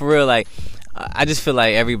 But nah, for real, like, I just feel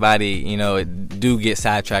like everybody, you know, do get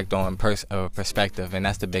sidetracked on perspective, and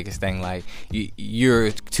that's the biggest thing. Like,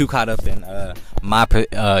 you're too caught up in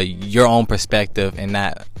your own perspective and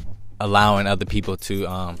not allowing other people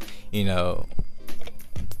to, you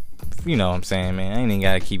know what I'm saying, man. I ain't even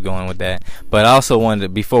gotta keep going with that. But I also wanted to,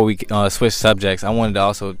 before we switch subjects, I wanted to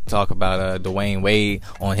also talk about Dwayne Wade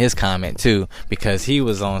on his comment too, because he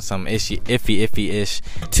was on some iffy-ish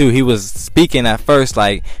too. He was speaking at first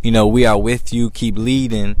like, you know, we are with you, keep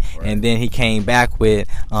leading, right. And then he came back with,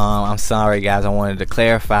 I'm sorry guys, I wanted to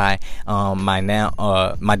clarify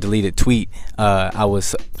my deleted tweet. I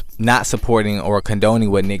was not supporting or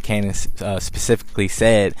condoning what Nick Cannon specifically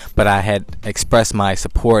said, but I had expressed my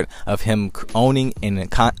support of him owning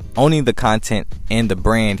the content and the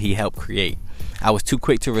brand he helped create. I was too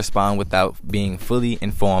quick to respond without being fully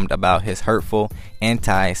informed about his hurtful,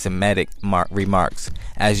 anti-Semitic remarks.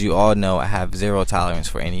 As you all know, I have zero tolerance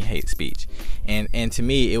for any hate speech. And to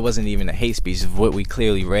me, it wasn't even a hate speech. It's what we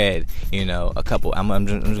clearly read, you know, a couple. I'm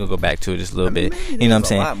just going to go back to it just a little bit. You know what I'm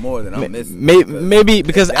saying? A lot more than I'm missing. Maybe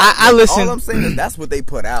because I listened. All I'm saying is that's what they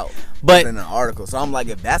put out in an article. So I'm like,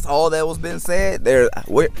 if that's all that was being said,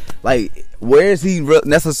 where is he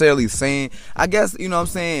necessarily saying? I guess, you know what I'm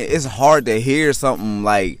saying, it's hard to hear something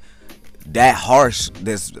like that harsh.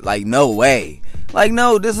 This, like, no way. Like,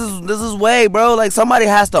 no, this is way, bro. Like, somebody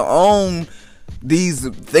has to own these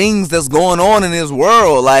things that's going on in this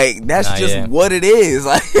world. Like, that's what it is.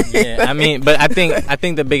 Like, yeah, I mean, but I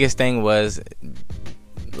think the biggest thing was,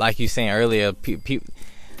 like you saying earlier,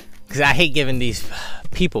 because I hate giving these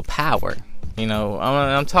people power. You know,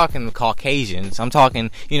 I'm talking Caucasians. I'm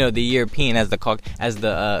talking, you know, the European, as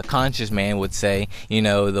the conscious man would say. You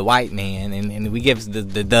know, the white man, and we give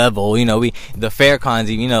the devil. You know, the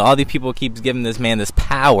Farrakhan's. You know, all these people keeps giving this man this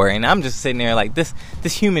power, and I'm just sitting there like this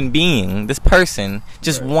human being, this person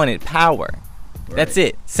just wanted power. Right. That's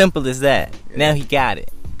it. Simple as that. Yeah. Now he got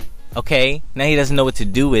it. Okay. Now he doesn't know what to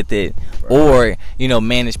do with it, or, you know,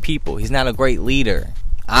 manage people. He's not a great leader.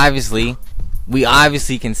 Obviously. We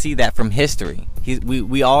obviously can see that from history.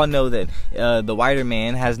 We all know that the whiter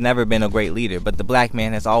man has never been a great leader, but the black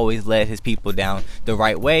man has always led his people down the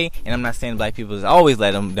right way. And I'm not saying black people has always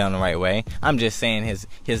led them down the right way. I'm just saying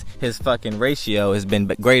his fucking ratio has been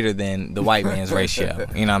greater than the white man's ratio.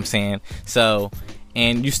 You know what I'm saying? So,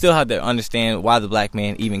 and you still have to understand why the black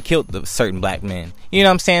man even killed the certain black men. You know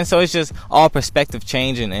what I'm saying? So it's just all perspective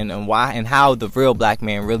change and why and how the real black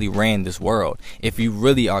man really ran this world. If you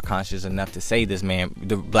really are conscious enough to say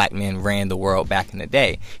the black man ran the world back in the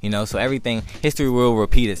day. You know, so everything, history will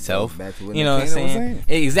repeat itself. You know what I'm saying?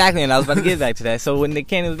 Exactly, and I was about to get back to that. So what Nick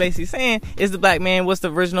Cannon was basically saying is the black man was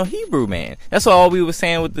the original Hebrew man. That's all we were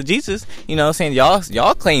saying with the Jesus. You know, saying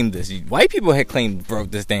y'all claimed this. White people had claimed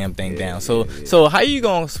broke this damn thing down. So how you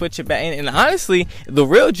gonna switch it back? And honestly, the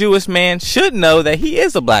real Jewish man should know that he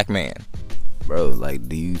is a black man. Bro, like,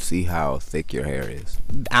 do you see how thick your hair is?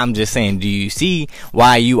 I'm just saying, do you see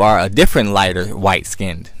why you are a different lighter white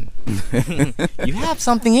skinned? You have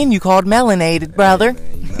something in you called melanated, brother.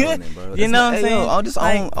 Yeah, man, bro. You know what I'm saying? I'll just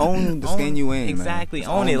own the skin you in, exactly, man.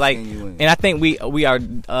 own it. Like, and I think we are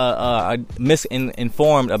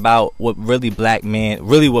misinformed about what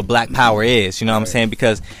what black power is. You know what I'm saying?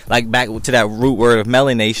 Because like back to that root word of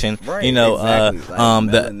melanation, right, you know, exactly.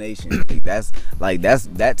 Melanation.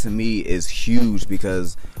 That to me is huge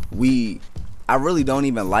because I really don't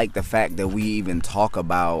even like the fact that we even talk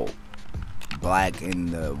about black and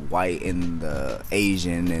the white and the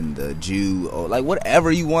Asian and the Jew, or like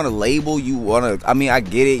whatever you want to label. You want to, I mean, I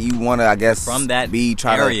get it. You want to, I guess, from that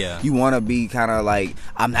area. You want to be kind of like,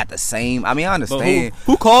 I'm not the same. I mean, I understand.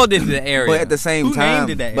 Who called it the area? But at the same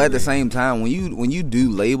time, area? when you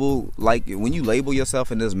do label, like when you label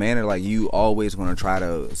yourself in this manner, like you always going to try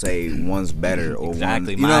to say one's better or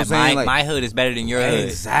exactly. One, you know what I'm saying? Like, my hood is better than your hood.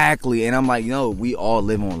 Exactly. And I'm like, we all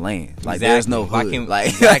live on land. Like there's no hood. Why couldn't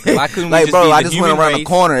like, we just bro, be I just went around race? the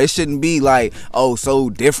corner. It shouldn't be like, oh, so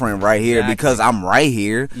different right here because I'm right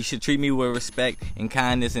here. You should treat me with respect and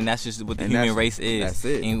kindness, and that's just what the human race is. That's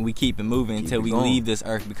it. And we keep it moving until we leave this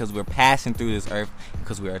earth, because we're passing through this earth,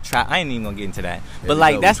 because we are I ain't even gonna get into that. But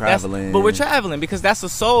like that's but we're traveling because that's the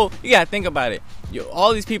soul. You gotta think about it.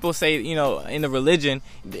 All these people say, in the religion,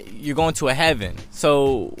 you're going to a heaven.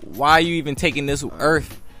 So why are you even taking this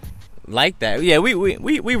earth like that? Yeah,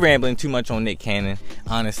 we rambling too much on Nick Cannon,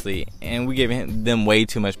 honestly, and we giving them way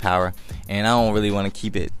too much power, and I don't really want to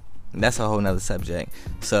keep it. That's a whole nother subject.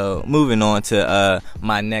 So moving on to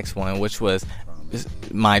my next one, which was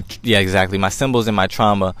my symbols and my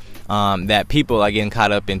trauma that people are getting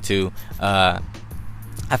caught up into. I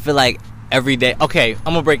feel like every day. Okay, I'm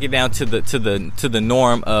gonna break it down to the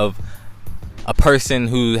norm of a person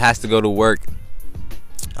who has to go to work.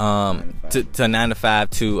 To 9 to 5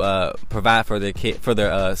 to provide for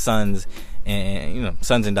their sons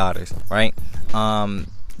and daughters, right?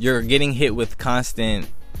 You're getting hit with constant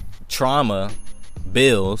trauma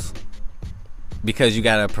bills because you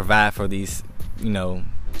gotta provide for these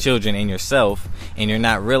children and yourself, and you're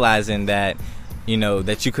not realizing that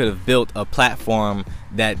that you could have built a platform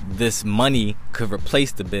that this money could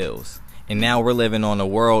replace the bills. And now we're living on a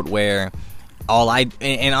world where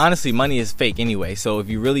and honestly, money is fake anyway. So if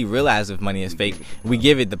you really realize if money is fake, we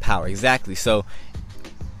give it the power. Exactly. So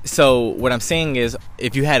what I'm saying is,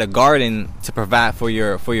 if you had a garden to provide for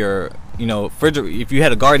your if you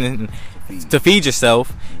had a garden to feed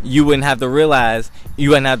yourself, you wouldn't have to realize,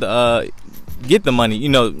 you wouldn't have to get the money.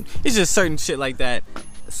 It's just certain shit like that.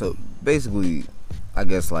 So basically, I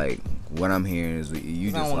guess like what I'm hearing is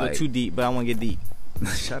you just I don't want to go too deep, but I want to get deep.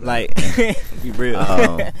 Shut like, be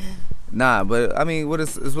real. Nah, but I mean, what it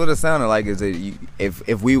sounded like is that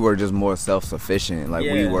if we were just more self-sufficient, like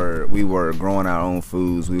we were growing our own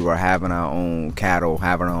foods, we were having our own cattle,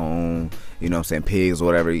 having our own, pigs or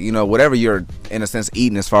whatever, whatever you're in a sense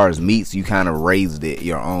eating as far as meats, you kind of raised it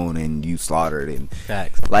your own and you slaughtered it.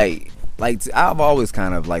 Facts. Like I've always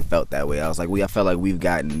kind of like felt that way. I was like, I felt like we've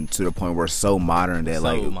gotten to the point where it's so modern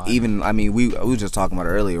that even, I mean, we were just talking about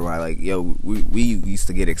it earlier, right? Like, we used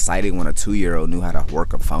to get excited when a 2-year-old knew how to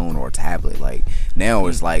work a phone or a tablet. Like now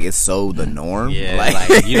it's like it's so the norm. Yeah,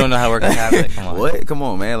 like you don't know how to work a tablet. Come on. What? Come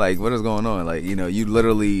on, man. Like, what is going on? Like, you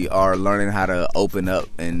literally are learning how to open up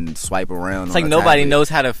and swipe around. It's like nobody knows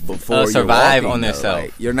how to survive on themselves.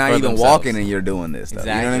 Like, you're not even walking and you're doing this stuff.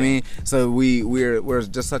 Exactly. You know what I mean? So we're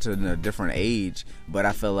just such a different age, but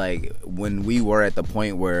I feel like when we were at the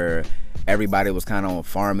point where everybody was kind of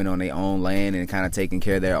farming on their own land and kind of taking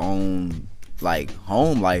care of their own like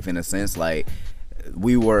home life in a sense, like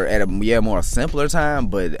we were at a more simpler time,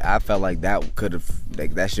 but I felt like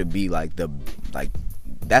that should be like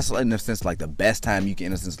that's in a sense like the best time you can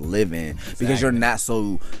in a sense live in. Exactly. Because you're not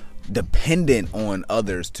so dependent on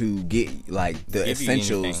others to get like the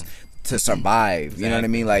essentials to survive. Exactly. You know what I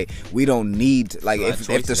mean? Like, we don't need, like,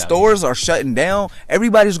 if the stores are shutting down,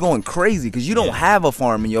 everybody's going crazy because you don't have a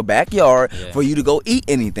farm in your backyard for you to go eat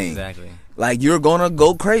anything. Exactly. Like, you're gonna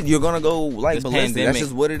go crazy. You're gonna go like ballistic. That's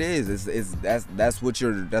just what it is. That's what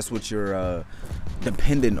you're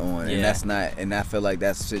dependent on, and that's not. And I feel like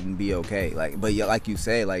that shouldn't be okay. Like, but like you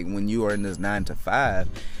say, like when you are in this 9 to 5,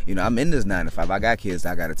 I'm in this 9 to 5. I got kids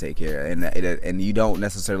I gotta take care of, and you don't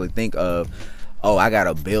necessarily think of, oh, I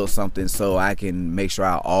gotta build something so I can make sure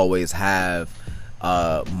I always have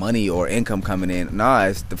money or income coming in. Nah,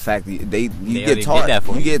 it's the fact that you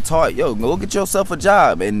get taught, yo, go get yourself a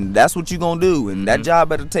job, and that's what you gonna do, and that job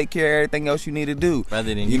better take care of everything else you need to do.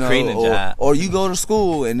 Rather than you creating a job. Or you go to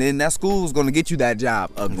school, and then that school's gonna get you that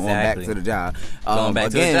job of going back to the job. Going back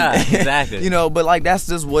to the job, exactly. But like that's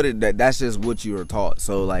just what you're taught.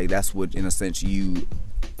 So like that's what, in a sense, you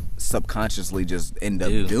subconsciously just end up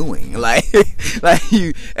doing. Like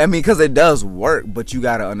you, I mean, because it does work, but you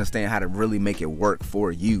got to understand how to really make it work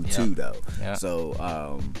for you too, though.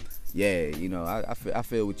 So, yeah, you know, I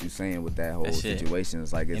feel what you're saying with that whole situation.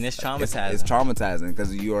 It's like it's traumatizing. It's traumatizing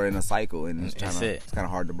because you are in a cycle, and it's kind of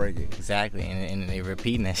hard to break it. Exactly, and they're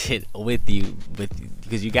repeating that shit with you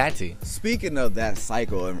because you got to. Speaking of that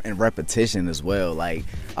cycle and repetition as well, like,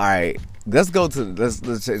 all right, let's go to let's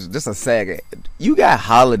just a second. You got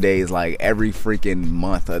holidays like every freaking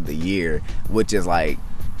month of the year, which is like,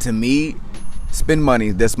 to me, spend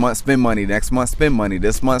money this month, spend money next month, spend money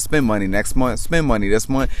this month, spend money next month, spend money this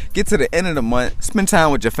month. Get to the end of the month, spend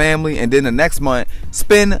time with your family, and then the next month,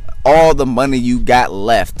 spend all the money you got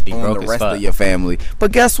left on the rest of your family.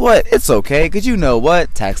 But guess what? It's okay, because you know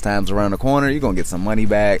what? Tax time's around the corner. You're going to get some money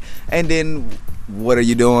back. And then what are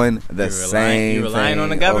you doing? You're relying on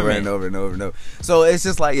the government. Over and over and over. So it's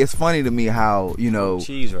just like, it's funny to me how, you know,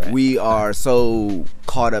 we are so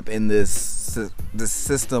caught up in this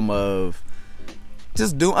system of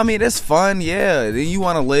just do. I mean, it's fun, yeah. You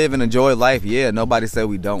want to live and enjoy life, yeah. Nobody said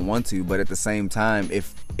we don't want to, but at the same time,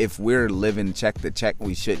 if we're living check to check,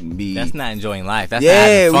 we shouldn't be. That's not enjoying life. That's not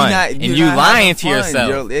having fun. And you lying to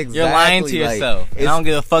yourself. You're lying to yourself. And I don't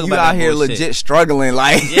give a fuck about that bullshit. You out here legit struggling,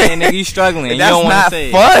 like. Yeah, nigga, you struggling. That's you don't not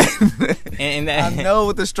fun. and I know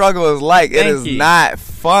what the struggle is like. It is not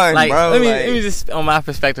fun, like, bro. Let me just, on my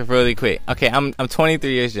perspective, really quick. Okay, I'm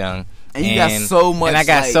 23 years young. And you got so much, and I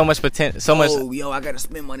got so much potential, so much. Oh, yo, I gotta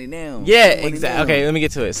spend money now. Yeah, exactly. Okay, let me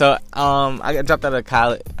get to it. So, I got dropped out of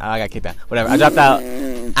college. I got kicked out. Whatever. I dropped out.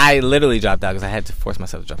 I literally dropped out because I had to force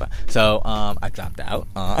myself to drop out. So, I dropped out.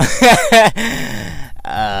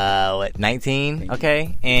 19?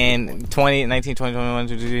 Okay, and 19, 20, 21,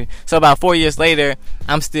 22. So about 4 years later,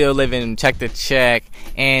 I'm still living check to check,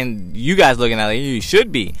 and you guys looking at it, you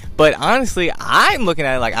should be. But honestly, I'm looking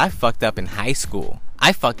at it like I fucked up in high school.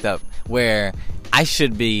 I fucked up where I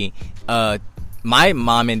should be. My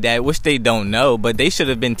mom and dad, which they don't know, but they should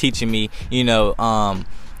have been teaching me, you know,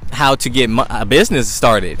 how to get a business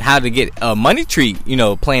started, how to get a money tree, you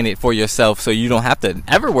know, plan it for yourself so you don't have to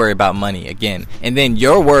ever worry about money again. And then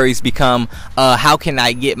your worries become, how can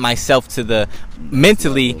I get myself to the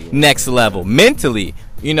mentally next level? Mentally,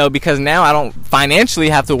 you know, because now I don't financially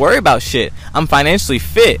have to worry about shit. I'm financially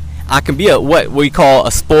fit. I can be what we call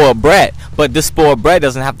a spoiled brat, but this spoiled brat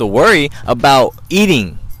doesn't have to worry about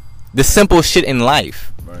eating the simple shit in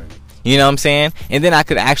life. Right. You know what I'm saying? And then I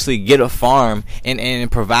could actually get a farm and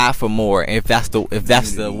provide for more if that's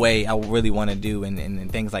the way I really want to do and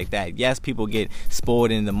things like that. Yes, people get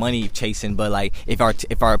spoiled in the money chasing, but like if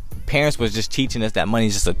our parents was just teaching us that money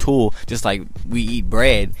is just a tool, just like we eat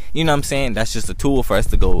bread, you know what I'm saying? That's just a tool for us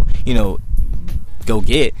to go, you know, go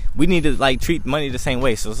get. We need to like treat money the same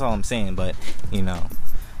way. So that's all I'm saying. But you know,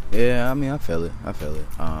 yeah, I mean, I feel it.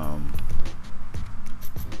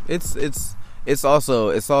 It's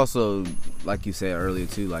also like you said earlier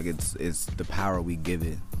too. Like it's the power we give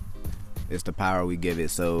it. It's the power we give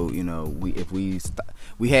it. So you know,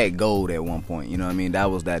 we had gold at one point. You know what I mean?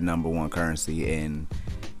 That was that number one currency, and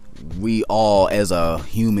we all as a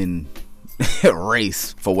human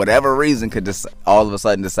race, for whatever reason, could just all of a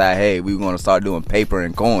sudden decide, hey, we're going to start doing paper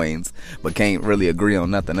and coins, but can't really agree on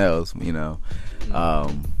nothing else, you know.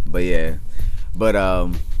 But yeah,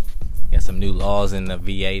 got some new laws in the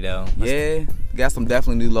VA though. Yeah, got some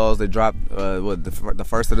definitely new laws that dropped the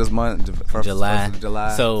first of this month, July. 1st of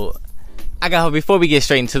July. So before we get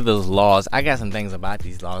straight into those laws, I got some things about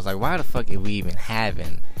these laws. Like, why the fuck are we even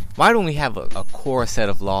having? Why don't we have a core set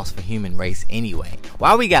of laws for human race anyway?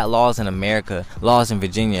 Why we got laws in America, laws in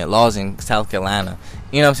Virginia, laws in South Carolina?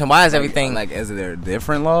 You know what I'm saying? Why is everything like? Is there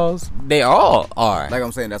different laws? They all are. Like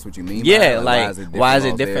I'm saying, that's what you mean. Yeah, like why is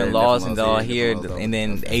it different laws and all here, and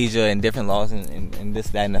then Asia and different laws and this,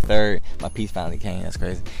 that, and the third? My piece finally came. That's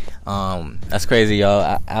crazy. That's crazy,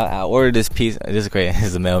 y'all. I ordered this piece. This is crazy. This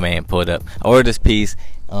is a mailman pulled up. I ordered this piece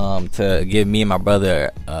to give me and my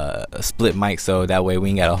brother a split mic, so that way we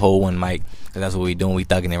ain't got a whole one mic. Cause that's what we doing. We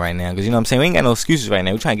thugging it right now. Cause you know what I'm saying? We ain't got no excuses right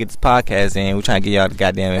now. We trying to get this podcast in. We trying to get y'all the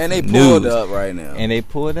goddamn and they news. Pulled up right now. And they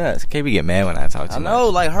pulled us. KB get mad when I talk to him. I know,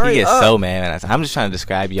 like hurry up. He gets so mad when I'm just trying to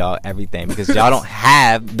describe y'all everything because y'all don't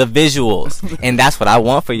have the visuals, and that's what I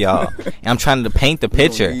want for y'all. And I'm trying to paint the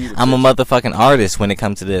picture. I'm a motherfucking artist when it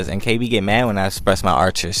comes to this, and KB get mad when I express my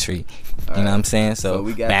artistry. You know what I'm saying? So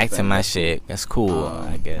we back to my shit. That's cool,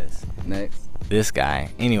 I guess. Next. This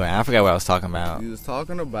guy. Anyway, I forgot what I was talking about. You was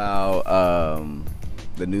talking about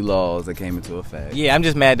the new laws that came into effect. Yeah, I'm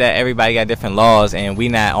just mad that everybody got different laws and we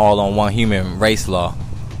not all on one human race law.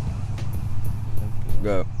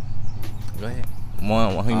 Go ahead.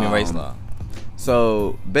 One human race law.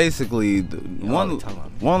 So basically,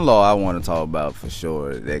 one law I want to talk about for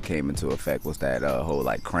sure that came into effect was that whole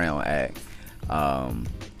like Crown Act.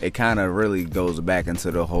 It kind of really goes back into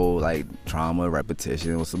the whole like trauma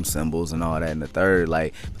repetition with some symbols and all that. And the third,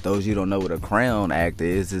 like, for those you don't know what a Crown Act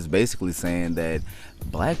is basically saying that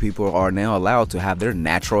black people are now allowed to have their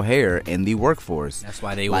natural hair in the workforce. That's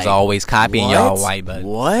why they was always copying y'all white butt.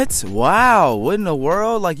 What? Wow. What in the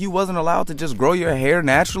world? Like, you wasn't allowed to just grow your hair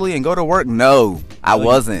naturally and go to work? No, I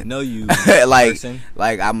wasn't. No, you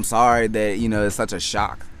like, I'm sorry that, you know, it's such a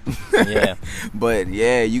shock. Yeah. But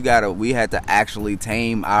yeah, we had to actually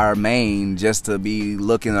tame our mane just to be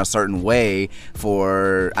looking a certain way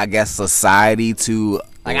for, I guess, society to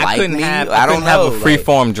I couldn't have a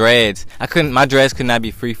free-formed dreads. My dreads could not be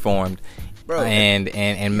free-formed. Bro,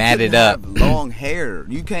 and matted up. Long hair.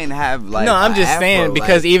 You can't have like. No, I'm just saying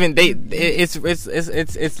because even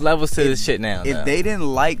it's levels to this shit now. If they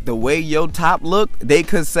didn't like the way your top looked, they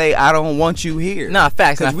could say, "I don't want you here." No,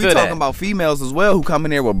 facts. Because we talking about females as well who come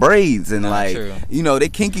in there with braids and you know, they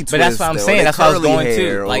kinky twist. But that's what I'm saying. That's what I was going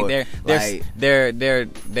to. Like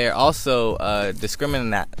they're also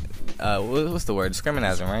discriminating. What's the word?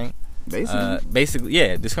 Discriminizing, right? Basically,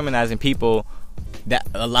 yeah, discriminating people. That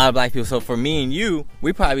a lot of black people. So for me and you,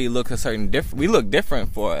 we probably look we look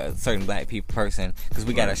different for a certain black person because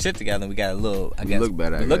we got our shit together. And we got a little. I guess we look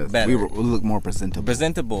better. We look more presentable.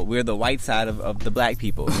 Presentable. We're the white side of the black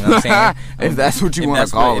people. You know what I'm saying? If that's what you want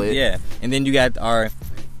to call it. Yeah. And then you got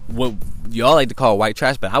what y'all like to call white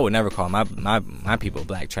trash, but I would never call my people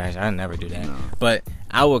black trash. I never do that. No. But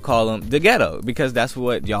I would call them the ghetto because that's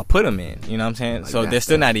what y'all put them in. You know what I'm saying? Like, so they're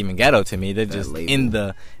still not even ghetto to me. They're just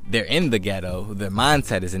label. They're in the ghetto. Their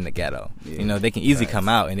mindset is in the ghetto. Yeah, you know, they can easily come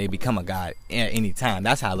out and they become a god at any time.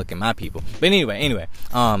 That's how I look at my people. But anyway,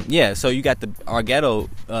 yeah. So you got our ghetto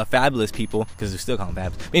fabulous people, because we still call them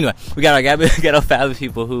fabulous. But anyway, we got our ghetto fabulous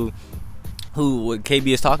people who what KB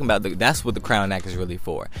is talking about. That's what the Crown Act is really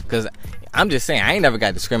for. Because I'm just saying, I ain't never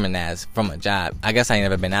got discriminated from a job. I guess I ain't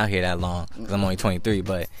never been out here that long because I'm only 23.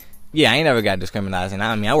 But yeah, I ain't never got discriminated. And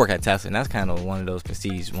I mean, I work at Tesla, and that's kind of one of those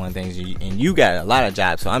prestige things. And you got a lot of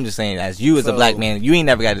jobs, so I'm just saying, as a black man, you ain't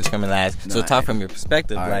never got discriminated. So talk from your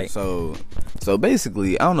perspective, right? So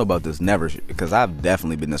basically, I don't know about this never, because I've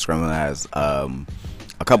definitely been discriminated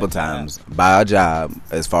a couple times by a job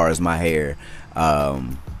as far as my hair.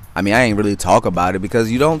 I mean, I ain't really talk about it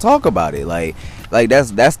because you don't talk about it. Like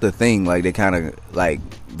that's the thing. Like, they kind of like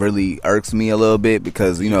really irks me a little bit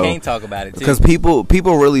because you know, can't talk about it too. Because people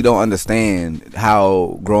really don't understand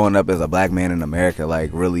how growing up as a black man in America like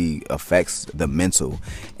really affects the mental.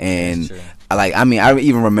 And I mean, I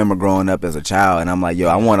even remember growing up as a child, and I'm like, yo,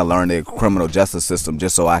 I want to learn the criminal justice system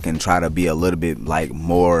just so I can try to be a little bit like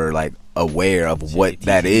more like aware of what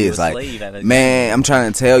that is. Like, man, I'm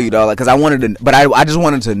trying to tell you, though, like, because I just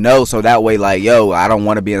wanted to know, so that way, like, yo, I don't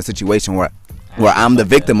want to be in a situation where I'm the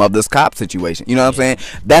victim of this cop situation. You know what I'm saying?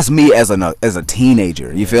 That's me as a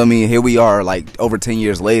teenager. You feel me? Here we are, like, over 10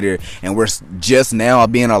 years later, and we're just now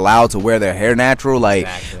being allowed to wear their hair natural. Like,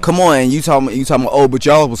 come on, you talking about, oh, but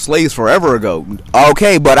y'all was slaves forever ago.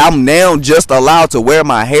 Okay, but I'm now just allowed to wear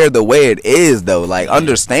my hair the way it is, though. Like,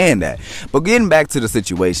 understand that. But getting back to the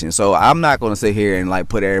situation, so I'm not going to sit here and, like,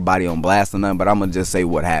 put everybody on blast or nothing, but I'm going to just say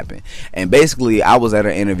what happened. And basically, I was at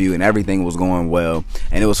an interview, and everything was going well,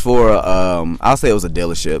 and it was for, I'll say it was a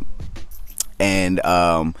dealership, and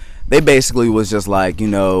they basically was just like, you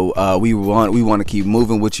know, we want to keep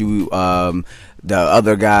moving with you. The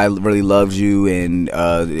other guy really loves you, and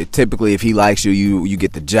typically if he likes you, you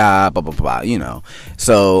get the job, blah blah blah, you know.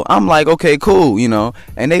 So I'm like, okay, cool, you know.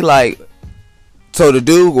 And they like, so the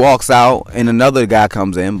dude walks out, and another guy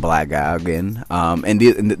comes in, black guy again, and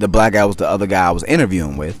the black guy was the other guy I was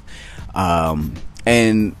interviewing with,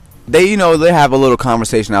 and they, you know, they have a little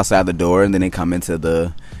conversation outside the door, and then they come into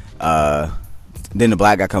then the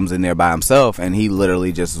black guy comes in there by himself, and he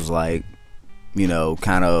literally just was like, you know,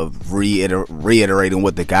 kind of reiterating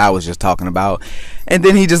what the guy was just talking about. And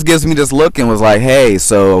then he just gives me this look and was like, hey,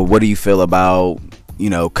 so what do you feel about, you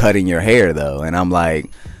know, cutting your hair, though? And I'm like,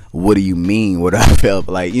 what do you mean? What do I feel?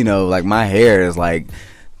 Like, you know, like, my hair is like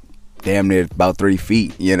damn near about 3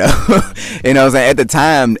 feet, you know. You know what I'm saying? At the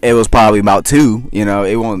time, it was probably about 2, you know.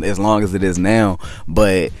 It wasn't as long as it is now,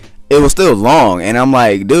 but it was still long. And I'm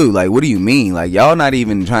like, dude, like, what do you mean? Like, y'all not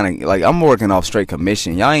even trying to, like, I'm working off straight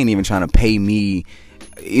commission. Y'all ain't even trying to pay me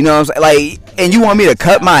You know what I'm saying? Like, and you want me to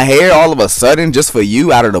cut my hair all of a sudden just for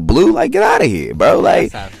you out of the blue? Like, get out of here, bro.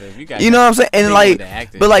 Like, you know what I'm saying? And like,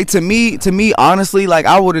 but like to me, honestly, like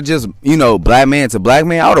I would have just, you know, black man to black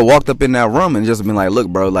man, I would have walked up in that room and just been like, look,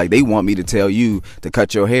 bro, like they want me to tell you to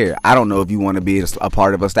cut your hair. I don't know if you want to be a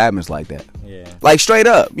part of a establishment like that. Yeah. Like straight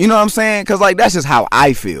up, you know what I'm saying? Cause like that's just how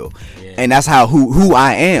I feel. And that's how who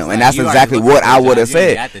I am, and that's exactly what I would have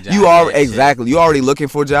said. You are exactly. You already looking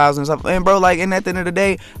for jobs and stuff, and bro, like, and at the end of the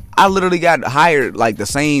day, I literally got hired like the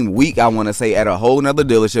same week, I want to say, at a whole nother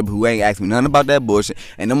dealership who ain't asked me nothing about that bullshit,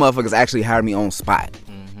 and them motherfuckers actually hired me on spot.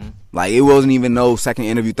 Like it wasn't even no second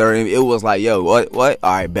interview, third interview. It was like, yo, what?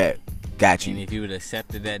 All right, bet. Got you. And if you would have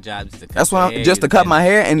accepted that job just to cut that's why just to cut my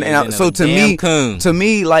hair, and so to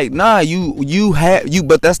me, like, nah, you have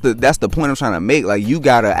but that's the point I'm trying to make. Like, you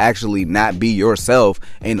gotta actually not be yourself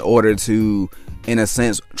in order to, in a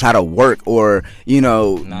sense, try to work or, you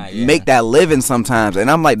know, make that living sometimes. And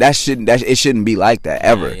I'm like, it shouldn't be like that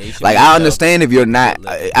ever. Like, I understand if you're not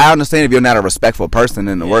a respectful person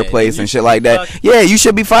in the workplace and shit like that. Yeah, you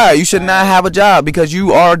should be fired. You should not have a job because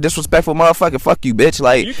you are a disrespectful motherfucker. Fuck you, bitch.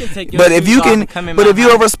 Like, if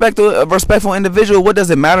you're a respectful individual, what does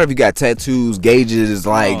it matter if you got tattoos, gauges,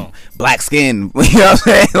 like black skin? You know what I'm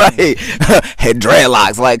saying? Like, head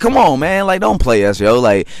dreadlocks. Like, come on, man. Like, don't play us, yo.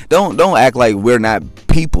 Like, don't act like we're not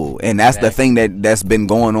people. And that's the thing that's been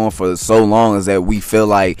going on for so long, is that we feel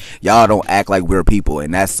like y'all don't act like we're people,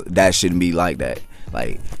 and that shouldn't be like that.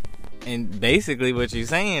 Like, and basically what you're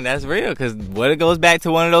saying, that's real, because what it goes back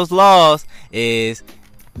to, one of those laws is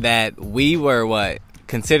that we were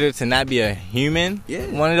considered to not be a human. Yeah.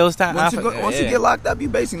 One of those times. Once you get locked up, you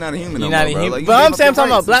basically not a human. You're not a human. Like, but I'm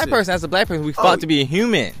talking about black person. As a black person, we fought to be a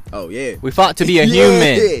human. Oh yeah. We fought to be a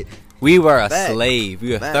human. We were a slave.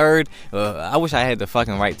 We were third. I wish I had the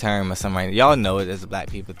fucking right term or something. Right. Y'all know it as black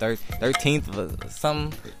people. 13th of some.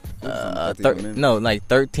 Like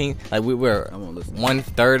 13th. Like we were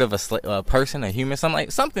 1/3 of a person, a human.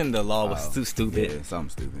 Something. The law was too stupid. Yeah, something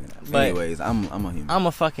stupid. But anyways, I'm a human. I'm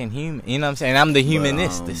a fucking human. You know what I'm saying? I'm the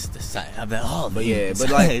humanist. This side of the all. But yeah,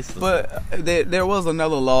 but there was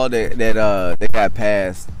another law that got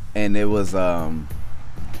passed, and it was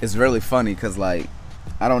it's really funny because like,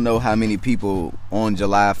 I don't know how many people on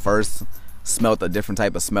July 1st smelt a different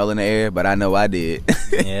type of smell in the air, but I know I did.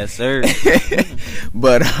 Yes, sir.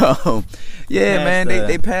 But yeah, man,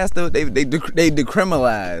 they passed they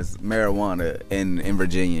decriminalized marijuana in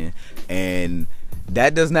Virginia, and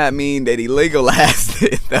that does not mean that he legalized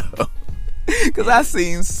it though. Cause I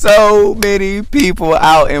seen so many people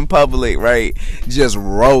out in public, right, just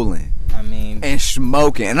rolling. And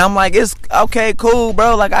smoking, and I'm like, it's okay, cool,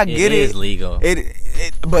 bro. Like, I get it. It is legal.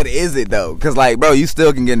 But is it though? Cause like, bro, you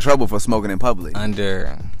still can get in trouble for smoking in public.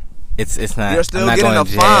 It's not. You're still getting a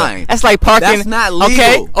fine. That's like parking. That's not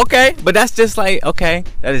legal. Okay, but that's just like that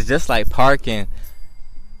is just like parking.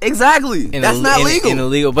 Exactly. That's not legal.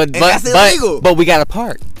 Illegal, but that's illegal. But we gotta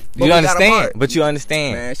park. You understand? But you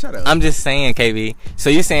understand? Man, shut up. I'm just saying, KB.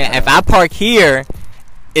 So you're saying if I park here,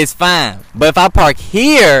 it's fine, but if I park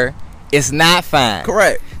here, it's not fine.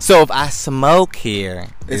 Correct. So if I smoke here,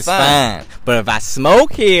 it's fine. But if I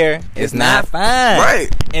smoke here, it's not fine. Right.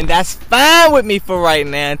 And that's fine with me for right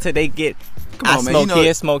now until they get. Smoke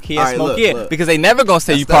here, smoke here. Look. Because they never gonna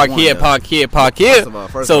say you park here, park here, park here.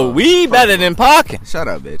 So we better than parking. Shut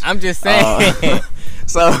up, bitch. I'm just saying.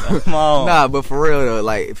 So come on. Nah, but for real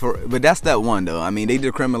though, but that's step one though. I mean, they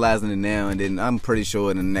decriminalizing it now, and then I'm pretty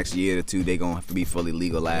sure in the next year or two they gonna have to be fully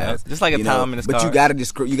legalized. Just like a time in this car. But you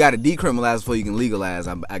gotta decriminalize before you can legalize.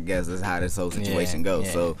 I guess that's how this whole situation goes.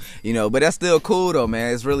 Yeah. So but that's still cool though,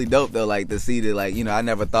 man. It's really dope though, like to see that, like, I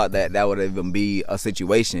never thought that would even be a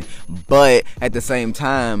situation. But at the same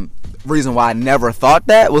time, reason why I never thought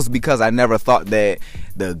that was because I never thought that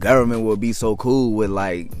the government would be so cool with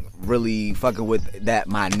like really fucking with that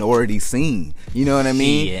minority scene. You know what I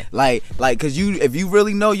mean? Yeah. Like, cause if you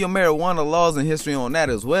really know your marijuana laws and history on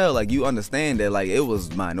that as well, like you understand that like it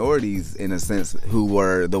was minorities in a sense who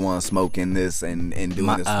were the ones smoking this and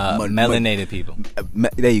doing this. Melanated people.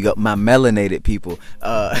 There you go. My melanated people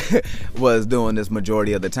was doing this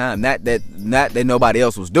majority of the time. Not that nobody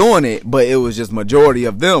else was doing it, but it was just majority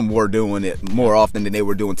of them were doing it more often than they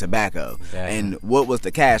were doing tobacco. Exactly. And what was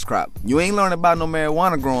the cash crop? You ain't learning about no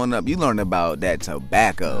marijuana growing up. You learned about that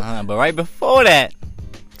tobacco. But right before that,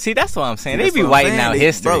 see, that's what I'm saying. They be whiting out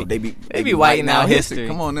history. Bro, they be whiting out history.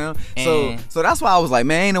 Come on now. So that's why I was like,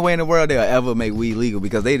 man, ain't no way in the world they'll ever make weed legal,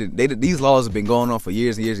 because these laws have been going on for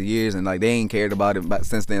years and years and years, and like they ain't cared about it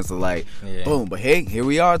since then. So like, boom. But hey, here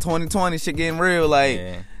we are, 2020, shit getting real. Like,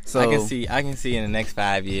 so I can see in the next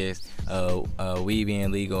 5 years, weed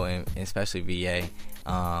being legal, and especially VA.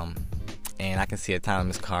 And I can see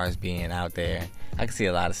autonomous cars being out there. I can see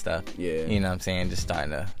a lot of stuff. Yeah. You know what I'm saying? Just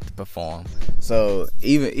starting to perform. So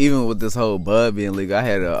even with this whole bud being legal, I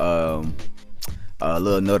had a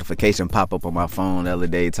little notification pop up on my phone the other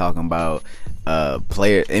day talking about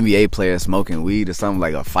NBA players smoking weed or something,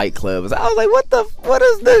 like a Fight Club. I was like, what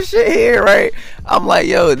is this shit here, right? I'm like,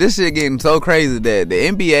 yo, this shit getting so crazy that the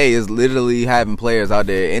NBA is literally having players out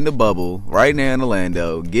there in the bubble right now in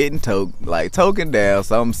Orlando getting token down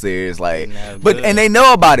something serious, like, and they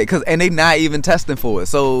know about it and they not even testing for it.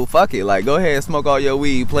 So fuck it, like, go ahead and smoke all your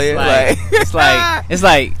weed, player. It's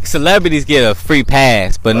like celebrities get a free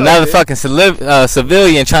pass, but another fucking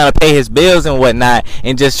civilian trying to pay his bills and whatnot,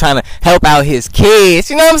 and just trying to help out his kids.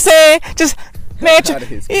 You know what I'm saying? Just man,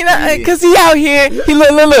 you know, cause he out here. He look.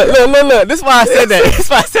 This is why I said that. That's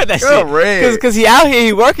why I said that shit. Cause he out here.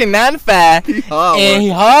 He working 9 to 5, and he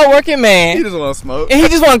hard working man. He just want to smoke. And he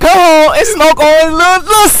just want to come home and smoke on a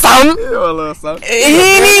little something. A little something. He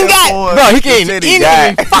ain't even got. Bro, he can't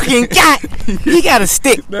even fucking got. He got a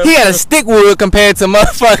stick. He got a stick wood compared to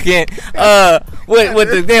motherfucking what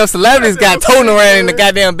the damn celebrities got toting around in the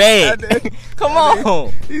goddamn bag. Come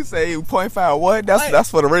on. He say 0.5 what?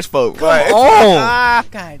 That's for the rich folk. Come on.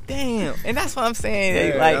 God damn. And that's what I'm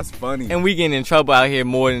saying. Yeah, like, that's funny. And we getting in trouble out here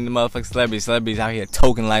more than the motherfucking celebrities. Celebrities out here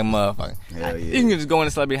toking like motherfuckers. Hell yeah. You can just go in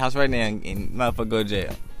the celebrity house right now and motherfucker go to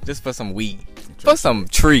jail. Just for some weed. For some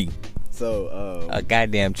tree. So, a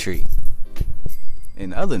goddamn tree.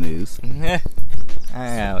 In other news.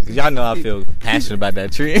 Cause y'all know I feel passionate about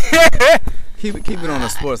that tree. keep it on a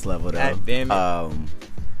sports level though. God damn it.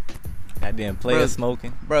 Goddamn player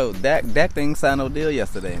smoking. Bro, Dak didn't sign no deal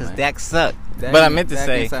yesterday, man. Cause Dak sucked. But I meant to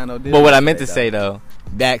say, what I meant to say though,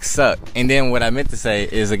 Dak sucked. And then what I meant to say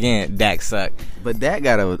is again, Dak sucked. But Dak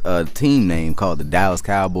got a team name called the Dallas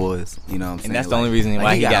Cowboys. You know what I'm saying? And that's the only reason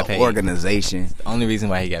why he got paid. Organization. The only reason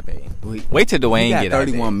why he got paid. Wait till Dwayne get out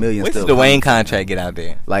there. $31 million. Wait till Dwayne contract get out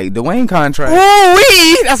there. Like Dwayne contract.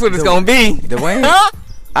 Woo-wee! That's what it's gonna be. Dwayne.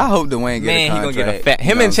 I hope Dwayne get a contract. Man, he gonna get a fat.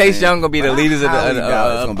 Him and Chase Young gonna be the leaders of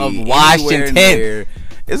Washington.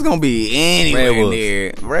 It's gonna be anywhere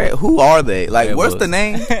near. Who are they? Like, Red what's Wolves. the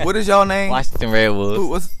name? What is y'all name? Washington Red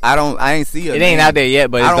Wolves. I ain't see a name. It ain't out there yet,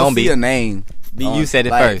 but it's gonna be. I don't see a name. You said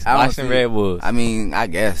it first. Washington Red Wolves. I mean, I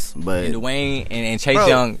guess, but and Dwayne and Chase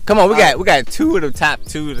Young. Come on, we got two of the top.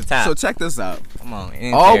 So check this out. Come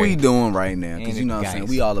on. All we doing right now, because you know what I'm saying,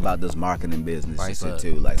 we all about this marketing business and shit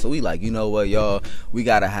too. Like, so we like, you know what, y'all, we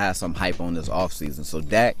gotta have some hype on this off season. So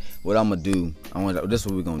Dak, what I'm gonna do, this is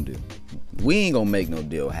what we gonna do. We ain't gonna make no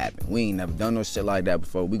deal happen. We ain't never done no shit like that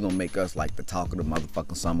before. We gonna make us like the talk of the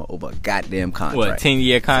motherfucking summer over a goddamn contract. What,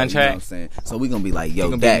 10-year contract? So, you know what I'm saying? So we gonna be like,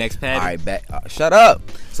 yo, Dak, all right, back. Shut up.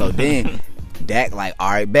 So then Dak like, all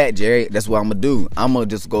right, bet, Jerry. That's what I'm gonna do. I'm gonna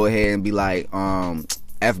just go ahead and be like,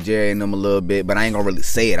 F Jerry and them a little bit, but I ain't gonna really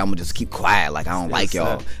say it. I'm gonna just keep quiet, like I don't like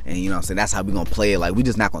y'all. And you know what I'm saying? That's how we gonna play it. Like, we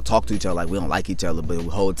just not gonna talk to each other like we don't like each other, but the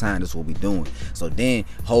whole time that's what we doing. So then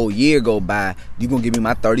whole year go by, you gonna give me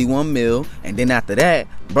my 31 mil, and then after that,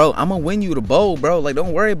 bro, I'm gonna win you the bowl, bro. Like,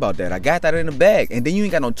 don't worry about that. I got that in the bag. And then you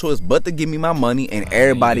ain't got no choice but to give me my money, and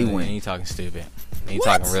everybody win. You talking stupid. You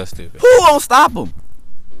talking real stupid. Who gonna stop them?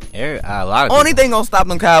 A lot of only thing gonna stop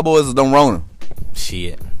them Cowboys is them Rona.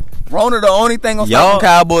 Shit. Rona the only thing gonna stop them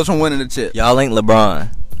Cowboys from winning the chip. Y'all ain't LeBron.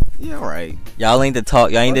 Yeah, right. Y'all ain't the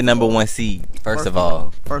talk. Y'all ain't the number 1 seed. First of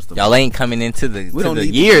all, y'all ain't coming into the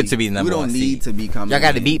year to be the number 1 seed. We don't need to be coming. Y'all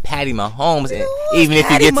got to beat Patty Mahomes, even if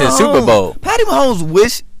you get to the Super Bowl. Patty Mahomes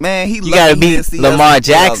wish, man, you got to beat Lamar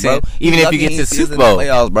Jackson, even if you get to the Super Bowl.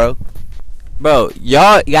 Playoffs, bro. Bro,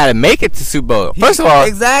 y'all gotta make it to Super Bowl. First of all,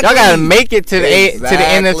 y'all gotta make it to the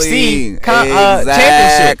NFC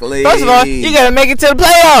championship. First of all, you gotta make it to the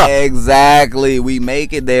playoffs. Exactly, we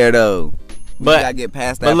make it there though. But we gotta get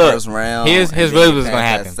past that first round. Here's really what's gonna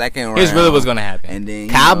happen. Second round. Here's really what's gonna happen. And then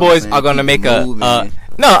Cowboys are gonna make no,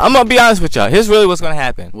 I'm gonna be honest with y'all. Here's really what's gonna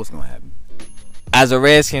happen. What's gonna happen? As a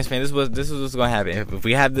Redskins fan, this is what's gonna happen. If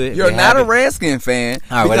we have the, you're not a Redskins fan,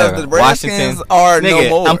 all right, because whatever. The Redskins are no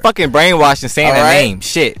more. I'm fucking brainwashed and saying that name.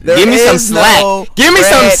 Shit, there give me some slack. No give me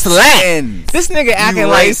some slack. This nigga acting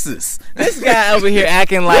like racist. This guy over here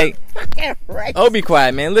acting like. Oh, be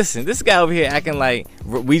quiet, man. Listen, this guy over here acting like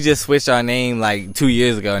we just switched our name like 2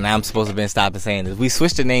 years ago, and I'm supposed to have been stopping saying this. We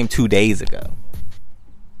switched the name 2 days ago.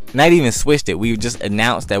 Not even switched it. We just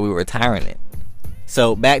announced that we were retiring it.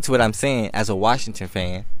 So back to what I'm saying. As a Washington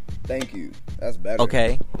fan. Thank you. That's better.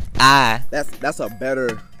 Okay. That's a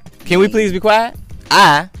better. Can we please be quiet?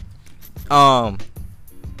 I forgot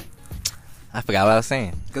what I was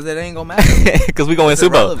saying. Because it ain't gonna matter. Because we gonna win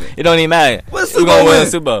Super Bowl. It don't even matter. What's we gonna win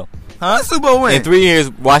Super Bowl. Huh? What Super Bowl win? In 3 years,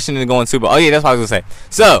 Washington going Super Bowl. Oh yeah, that's what I was gonna say.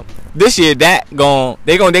 So this year, they gonna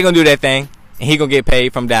do that thing, and he gonna get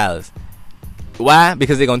paid from Dallas. Why?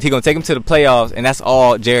 Because he gonna take him to the playoffs, and that's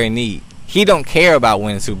all Jerry need. He don't care about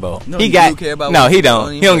winning Super Bowl. No, he do care about no, winning he Super Bowl.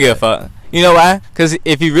 don't. He don't give a fuck. You know why? Because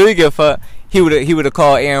if he really give a fuck, he would have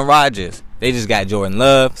called Aaron Rodgers. They just got Jordan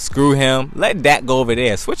Love. Screw him. Let Dak go over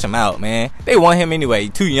there. Switch him out, man. They want him anyway.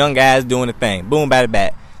 2 young guys doing the thing. Boom,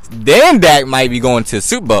 bat. Then Dak might be going to the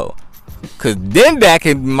Super Bowl. Because then Dak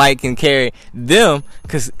can carry them.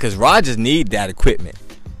 Because Rodgers need that equipment.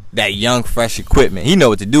 That young, fresh equipment. He know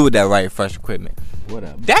what to do with that right, fresh equipment. What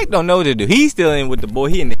up? Dak don't know what to do. He's still in with the boy.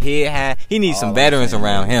 He in the head high. He needs some veterans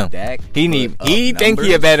around him. Dak He think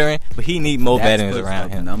he a veteran, but he need more veterans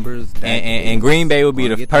around him. Numbers. And Green Bay would be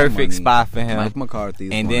the perfect spot for him. Mike McCarthy.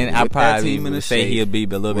 And then I probably would say he'll be a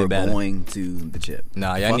little bit better. Going to the chip.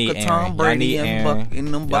 No, y'all need Aaron. Tom Brady Y'all need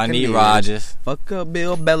Aaron. Y'all need Rodgers. Fuck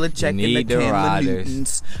Bill Belichick and the Cam Rodgers.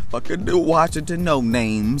 Newtons. Fuck the Washington no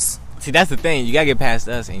names. See, that's the thing. You gotta get past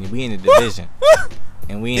us, and we in the division.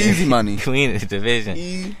 And we in Easy money. We in the division.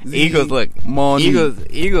 Easy Eagles, look. money.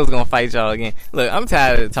 Eagles gonna fight y'all again. Look, I'm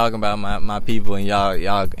tired of talking about my people and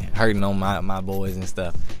y'all hurting on my boys and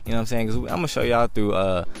stuff. You know what I'm saying? Because I'm gonna show y'all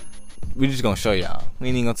through. We just gonna show y'all. We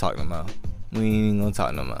ain't even gonna talk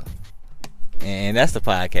no more. And that's the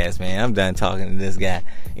podcast, man. I'm done talking to this guy.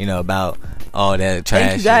 About all that trash.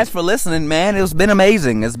 Thank you guys for listening, man. It's been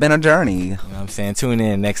amazing. It's been a journey. You know what I'm saying? Tune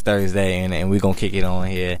in next Thursday, and we're gonna kick it on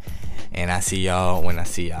here. And I see y'all when I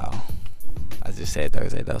see y'all. I just said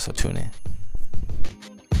Thursday though, so tune in.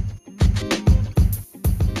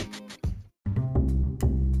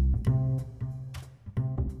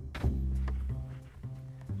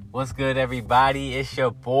 What's good, everybody? It's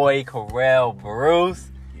your boy Corell Bruce.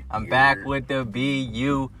 I'm back with the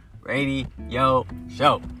BU Radio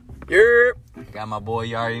Show. Yep. Got my boy,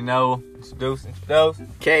 you already know. Introduce.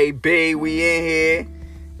 KB, we in here.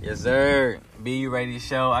 Yes, sir. BU Radio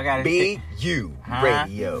Show. I gotta BU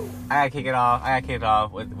Radio. I gotta kick it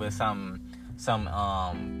off with some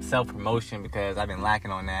self promotion because I've been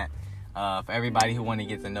lacking on that. For everybody who want to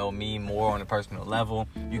get to know me more on a personal level,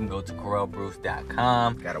 you can go to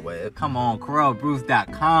CorellBruce.com. Got a web. Come on,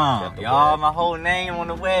 CorellBruce.com. Y'all, my whole name on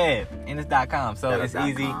the web. And it's .com. So it's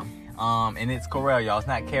easy. And it's Corell, y'all. It's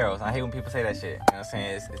not Carol. I hate when people say that shit. You know what I'm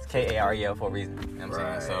saying? It's Karel for a reason. You know what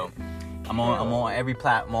I'm saying? So I'm on every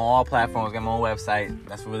platform, all platforms. Got my own website.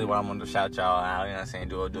 That's really what I'm gonna shout y'all out. You know what I'm saying?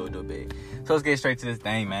 Do it big. So let's get straight to this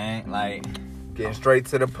thing, man. Like getting straight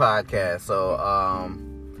to the podcast.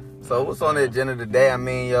 So what's on the agenda today? I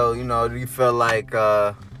mean, do you feel like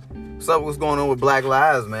what's going on with Black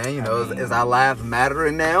Lives, man? Is our lives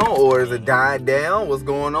mattering now, or is it dying down? What's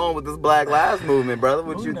going on with this Black Lives movement, brother?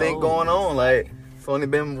 What you think going on? Like, it's only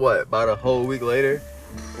been about a whole week later.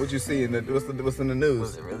 What you see what's in the news?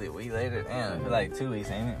 Was it really a week later? Damn, I feel like 2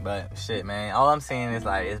 weeks, ain't it? But shit, man. All I'm saying is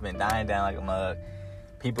like it's been dying down like a mug.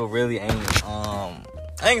 People really ain't. I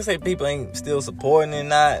ain't gonna say people ain't still supporting it,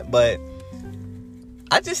 not, but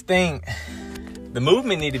I just think the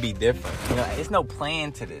movement need to be different. It's no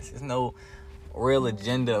plan to this. There's no real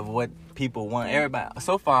agenda of what people want. Everybody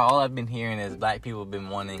so far, all I've been hearing is black people have been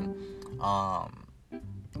wanting.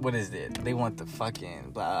 What is it? They want the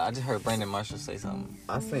fucking. I just heard Brandon Marshall say something.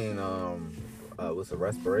 I seen what's the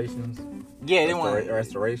reparations? Yeah, they want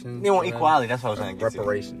restorations. They want equality. That's what I was trying to get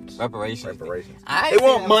reparations. To. Reparations. They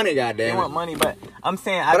want money, goddamn. They want money, but I'm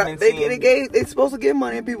saying they supposed to give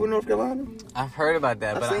money to people in North Carolina. I've heard about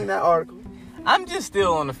that, but I've seen that article. I'm just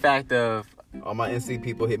still on the fact of all my NC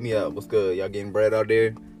people hit me up. What's good? Y'all getting bread out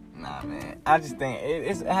there? Nah, man. I just think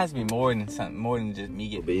it has to be more than something, more than just me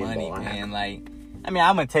getting money, man. Like, I mean,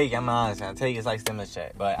 I'm gonna take it. I'm honest. I'll take it. It's like stimulus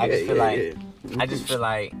check, but I just feel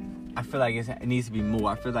like it needs to be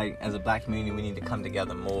more. I feel like as a black community, we need to come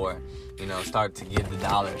together more. Start to give the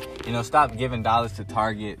dollar. Stop giving dollars to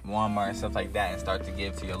Target, Walmart, and stuff like that, and start to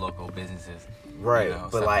give to your local businesses. Right,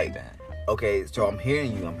 but like that. Okay, so I'm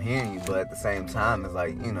hearing you, but at the same time, it's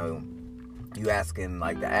like, you asking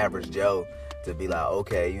like the average Joe to be like,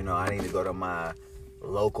 okay, I need to go to my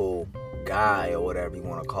local guy or whatever you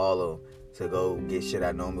want to call him to go get shit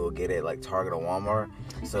I normally will get at like Target or Walmart.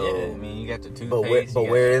 So yeah, I mean, you got the toothpaste. But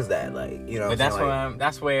where is that? Like, But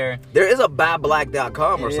that's where there is a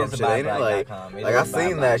buyblack.com or some shit, ain't it? Like I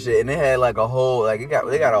seen that shit, and it had like a whole they got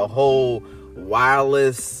a whole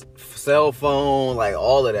wireless cell phone, like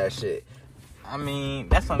all of that shit. I mean,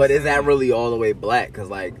 that's what I'm But saying. Is that really all the way black? Because,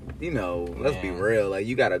 like, let's be real. Like,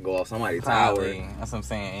 you got to go off somebody's tower. That's what I'm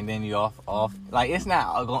saying. And then you off. Like, it's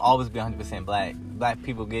not going to always be 100% black. Black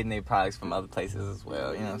people getting their products from other places as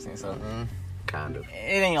well. You know what I'm saying? So, Kind of.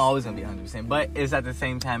 It ain't always gonna be 100%, but it's at the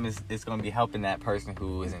same time it's gonna be helping that person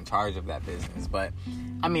who is in charge of that business. But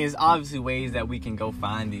I mean, it's obviously ways that we can go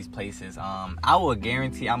find these places. I will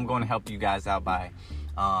guarantee I'm going to help you guys out by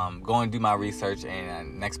going to do my research,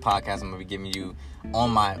 and next podcast I'm gonna be giving you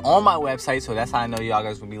on my website. So that's how I know y'all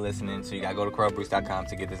guys will be listening. So you gotta go to CurlBruce.com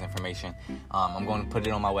to get this information. I'm going to put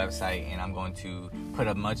it on my website, and I'm going to put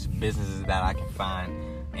up much businesses that I can find.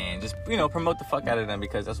 And just, promote the fuck out of them,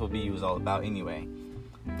 because that's what BU is all about anyway.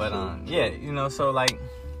 But, yeah, so, like,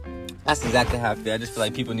 that's exactly how I feel. I just feel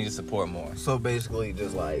like people need to support more. So, basically,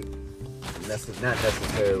 just, like, not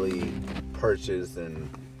necessarily purchase and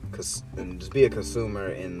just be a consumer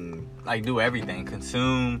and... Like, do everything.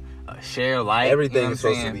 Consume, share, like... Everything is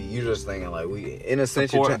supposed to be... You're just thinking, like, we... In a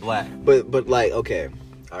sense, support black. But, like, okay...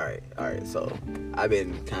 All right. So I've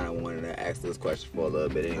been kind of wanting to ask this question for a little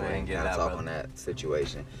bit anyway. Kind of talk on that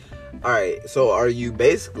situation. All right. So are you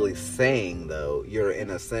basically saying, though, you're in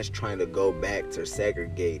a sense trying to go back to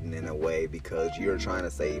segregating in a way, because you're trying to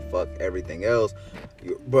say fuck everything else,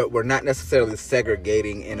 but we're not necessarily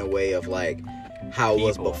segregating in a way of like how it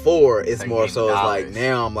was before. It's more so it's like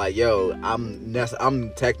now I'm like, yo,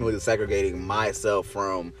 I'm technically segregating myself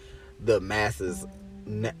from the masses.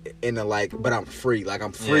 In a but I'm free. Like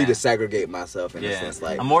I'm free to segregate myself in a sense.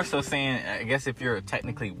 Like I'm more so saying, I guess if you're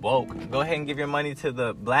technically woke, go ahead and give your money to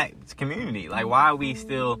the black community. Like, why are we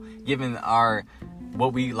still giving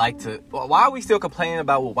what we like to? Why are we still complaining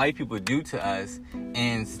about what white people do to us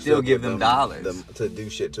and still give them dollars to do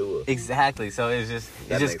shit to us? Exactly. So it's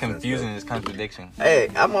just confusing. It's contradiction. Hey,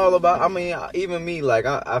 I'm all about. I mean, even me, like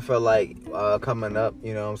I felt like coming up,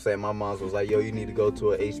 you know what I'm saying, my mom was like, yo, you need to go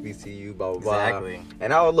to a HBCU, blah blah blah. Exactly.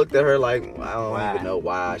 And I would look at her like, I don't even know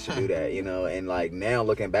why I should do that, and like now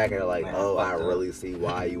looking back at her like, I really see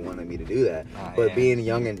why you wanted me to do that. But being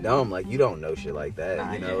young and dumb, like you don't know shit like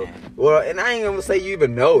that, you know. Well, and I ain't gonna say you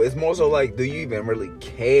even know. It's more so like, do you even really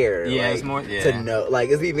care? Yeah, like, it's more to know. Like,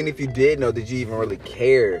 it's even if you did know, did you even really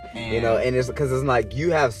care? And it's because it's like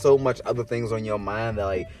you have so much other things on your mind that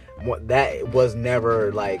like that was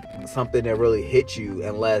never like something that really hit you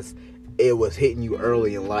unless it was hitting you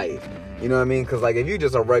early in life. You know what I mean? Because like if you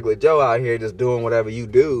just a regular Joe out here just doing whatever you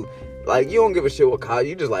do, like you don't give a shit what college.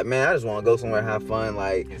 You just like, man, I just want to go somewhere and have fun,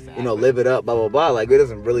 like live it up, blah blah blah. Like it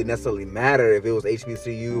doesn't really necessarily matter if it was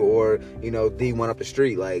HBCU or D1 up the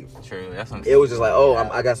street. Like true, that's what it was just like,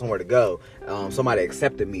 I got somewhere to go. Somebody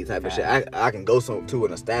accepted me, type of shit. I can go to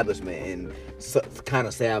an establishment and kind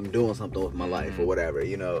of say I'm doing something with my life or whatever.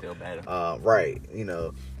 Feel better. Right.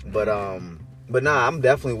 But nah, I'm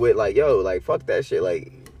definitely with like, yo, like fuck that shit.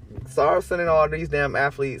 Like, start sending all these damn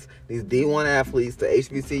athletes, these D1 athletes to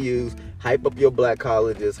HBCUs, hype up your black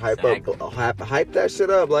colleges, hype that shit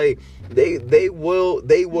up. Like they will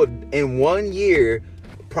in 1 year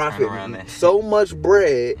profit so much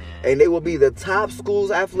bread, and they will be the top schools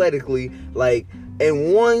athletically, like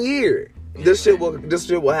in 1 year. This shit will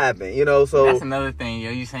happen, so that's another thing,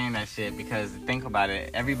 you saying that shit, because think about it,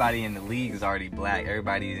 everybody in the league is already black.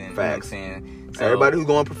 Everybody's in, facts. You know what I'm saying? So, everybody who's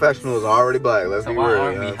going professional is already black. Let's be real. Why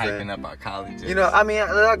aren't we hyping up our colleges? I mean,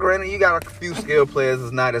 granted, you got a few skilled players.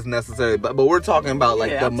 It's not as necessary, but we're talking about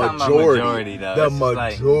like the majority. The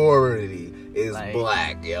majority is like,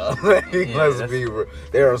 black, yo. Let's be real.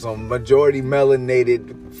 There are some majority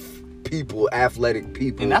melanated people, athletic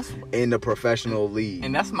people in the professional league.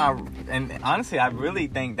 And honestly, I really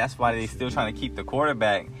think that's why they still trying to keep the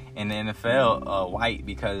quarterback in the NFL white,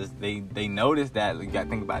 because they noticed that. You got to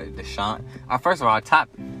think about it. Deshaun, first of all, our top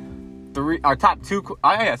three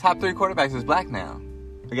quarterbacks is black now.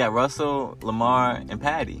 We got Russell, Lamar, and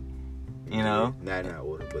Patty. Not in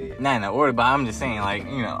order, but yeah. Not in order, but I'm just saying, like,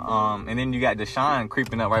 and then you got Deshaun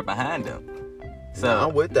creeping up right behind him. So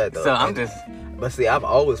I'm with that though. So I'm just. But see, I've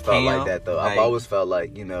always felt like that though. I've always felt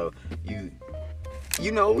like, we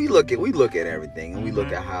look at everything, and we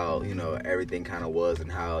look at how, everything kind of was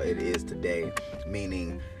and how it is today.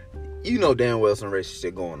 Meaning, damn well some racist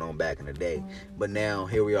shit going on back in the day. But now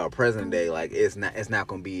here we are, present day, like it's not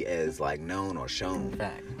gonna be as like known or shown.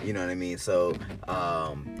 Fact. You know what I mean? So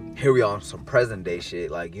here we are on some present day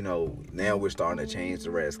shit, like, now we're starting to change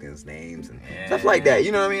the Redskins names and stuff like that.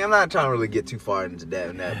 You know what I mean? I'm not trying to really get too far into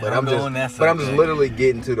that, but I'm just literally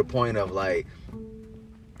getting to the point of like,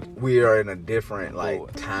 we are in a different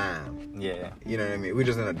like time. Yeah. You know what I mean? We're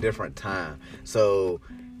just in a different time. So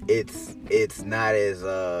it's not as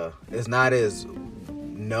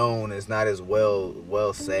known, it's not as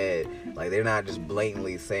well said. Like, they're not just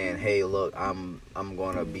blatantly saying, hey, look, I'm I'm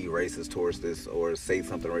gonna be racist towards this or say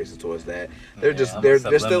something racist towards that. They're Yeah,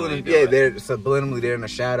 they're still in the, they're subliminally they're in the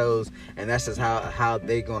shadows, and that's just how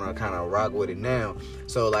they gonna kind of rock with it now.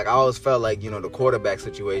 So like I always felt like, you know, the quarterback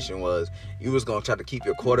situation was you was gonna try to keep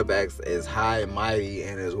your quarterbacks as high and mighty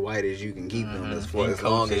and as white as you can keep them as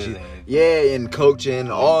long as you and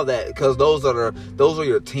coaching all that, because those are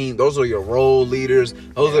your team, those are your role leaders,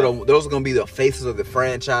 those are gonna be the faces of the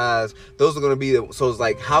franchise, those are gonna be so it's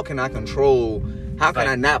like how can I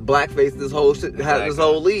not blackface this whole shit, this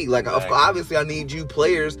whole league? Like, obviously, I need you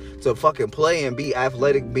players to fucking play and be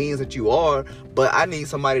athletic beings that you are, but I need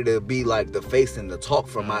somebody to be like the face and the talk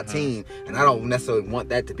for my team, and I don't necessarily want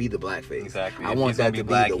that to be the blackface. Exactly. I want that to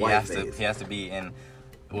be the white face. He has to be in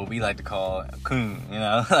what we like to call a coon, you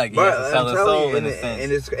know, like he has to sell his soul in a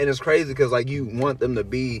sense. And it's crazy because like you want them to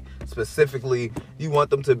be specifically, you want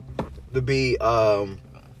them to be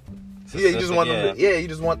you just want them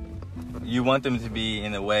to, you want them to be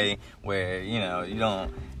in a way where, you know, you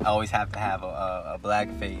don't always have to have a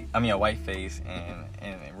white face and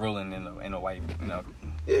ruling in a white, you know,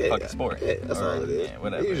 fucking sport. Yeah, that's all it is. Yeah,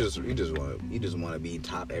 whatever. You just want to be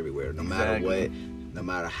top everywhere, no matter what, no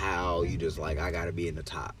matter how. You just like, I gotta be in the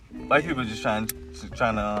top. White people just trying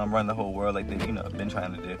to run the whole world like they, you know, been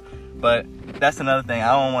trying to do. But that's another thing.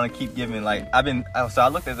 I don't want to keep giving like I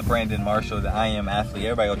looked at the Brandon Marshall, the I Am Athlete.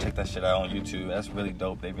 Everybody go check that shit out on YouTube. That's really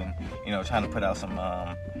dope. They've been, you know, trying to put out some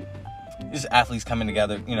just athletes coming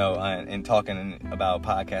together, you know, and talking about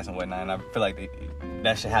podcasts and whatnot. And I feel like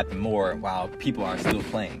that should happen more while people are still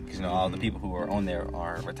playing, because, you know, all the people who are on there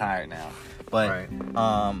are retired now. But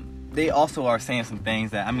they also are saying some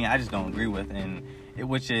things that, I mean, I just don't agree with,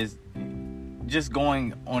 which is just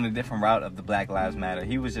going on a different route of the Black Lives Matter.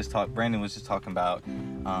 Brandon was just talking about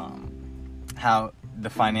how the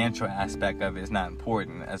financial aspect of it is not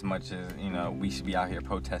important as much as, you know, we should be out here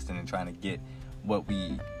protesting and trying to get what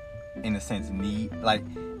we, in a sense, need. Like,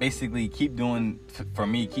 basically keep doing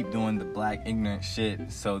the black ignorant shit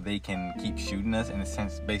so they can keep shooting us, in a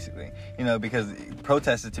sense, basically, you know, because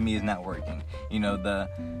protesting to me is not working. You know, the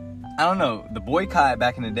boycott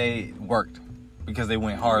back in the day worked because they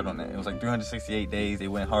went hard on it. It was like 368 days they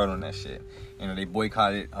went hard on that shit. You know, they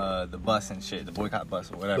boycotted the bus and shit, the boycott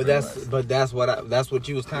bus or whatever. But that's what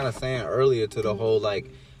you was kind of saying earlier to the whole,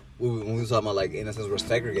 like, when we was talking about, like, in a sense, we're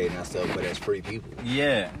segregating ourselves, but as free people.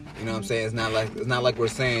 Yeah. You know what I'm saying? It's not like we're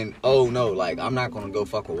saying, oh no, like, I'm not gonna go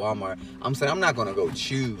fuck with Walmart. I'm saying I'm not gonna go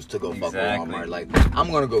choose to go fuck with Walmart. Like,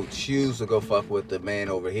 I'm gonna go choose to go fuck with the man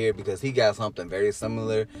over here because he got something very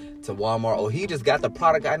similar to Walmart, or he just got the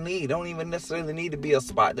product I need. Don't even necessarily need to be a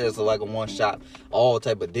spot there's like a one shop all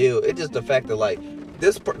type of deal. It's just the fact that, like,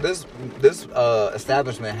 this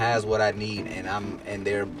establishment has what I need, and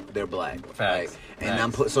they're black. Facts. Like,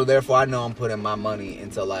 and so therefore I know I'm putting my money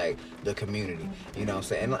into, like, the community. You know what I'm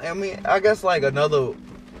saying? And I mean, I guess, like, another,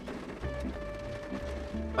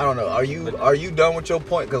 I don't know. Are you done with your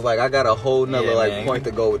point? Because, like, I got a whole nother point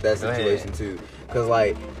to go with that situation too. Because,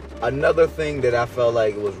 like, another thing that I felt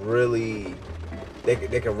like was really, they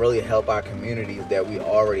can really help our communities that we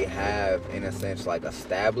already have, in a sense, like,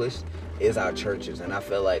 established, is our churches. And I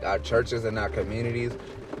feel like our churches and our communities,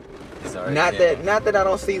 not that I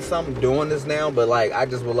don't see some doing this now, but, like, I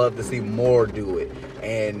just would love to see more do it.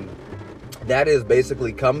 And that is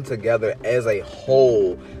basically come together as a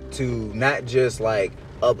whole to not just, like,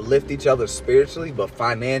 uplift each other spiritually, but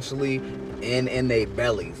financially in their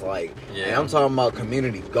bellies. Like, and I'm talking about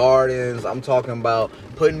community gardens. I'm talking about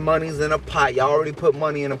putting monies in a pot. Y'all already put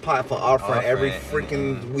money in a pot for offering every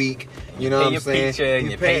freaking week. You know what I'm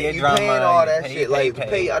saying? You paying all that shit. Like,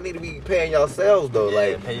 I need to be paying yourselves though.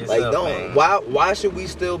 Why should we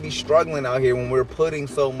still be struggling out here when we're putting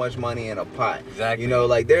so much money in a pot? Exactly. You know,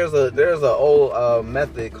 like, there's a old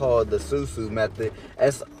method called the Susu method.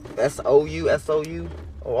 SOU.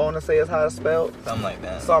 I want to say it's how it's spelled.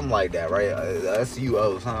 Something like that, right?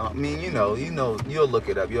 SUO. I mean, you know, you'll look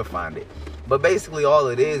it up, you'll find it. But basically all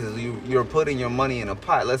it is you're putting your money in a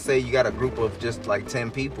pot. Let's say you got a group of just like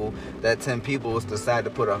 10 people. That 10 people decide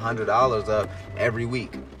to put $100 up every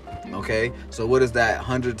week. Okay? So what is that?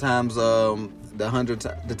 100 times the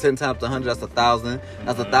 10 times the 100, that's 1,000.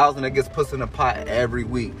 That's 1,000 that gets put in a pot every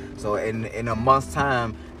week. So in a month's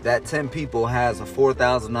time, that 10 people has a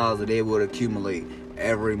 $4,000 that they would accumulate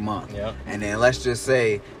every month. Yep. And then let's just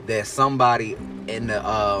say that somebody in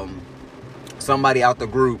the somebody out the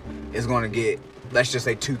group is going to get, let's just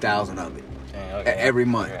say, 2,000 of it every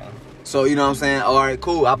month. Okay. So, you know what I'm saying? All right,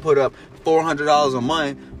 cool. I put up $400 a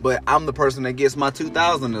month, but I'm the person that gets my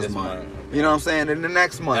 2,000 this month. You know what I'm saying? And the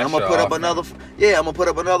next month, I'm gonna put up another. I'm gonna put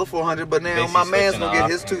up another 400. But now my man's gonna get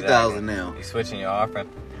his 2,000 now. You're switching your offering.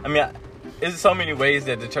 I mean, it's so many ways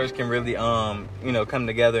that the church can really come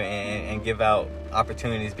together and give out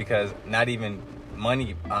opportunities, because not even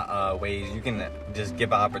money ways, you can just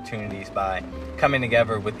give out opportunities by coming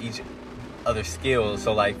together with each other skills.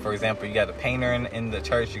 So like, for example, you got a painter in the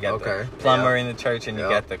church, you got the plumber in the church, and you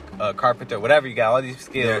got the carpenter, whatever. You got all these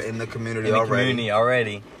skills in the community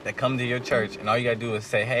already that come to your church, and all you gotta do is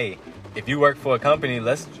say, hey, if you work for a company,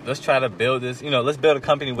 let's try to build this, let's build a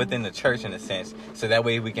company within the church in a sense, so that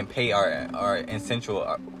way we can pay our essential,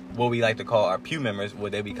 what we like to call our pew members,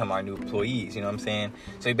 where they become our new employees, you know what I'm saying?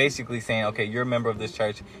 So you're basically saying, okay, you're a member of this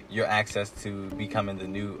church, your access to becoming the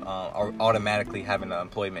new, or automatically having an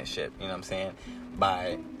employmentship, you know what I'm saying,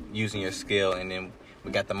 by using your skill. And then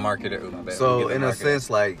we got the marketer. So in a sense,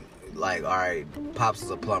 like, all right, Pops is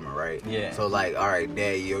a plumber, right? Yeah. So like, all right,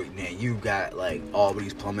 Dad, you got like all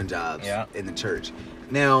these plumbing jobs in the church.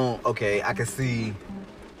 Now, okay, I can see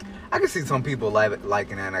some people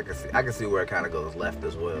liking that, and I can see where it kind of goes left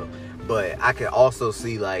as well. But I can also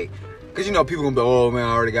see, like, because people gonna be, oh man,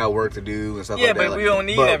 I already got work to do and stuff like that. Yeah, but we don't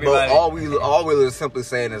need everybody. But all we're simply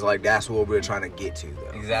saying is, like, that's what we're trying to get to, though.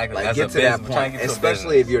 Exactly. Like, that's get to that point,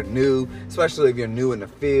 especially if you're new in the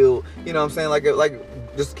field. You know what I'm saying? Like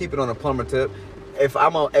just keep it on a plumber tip. If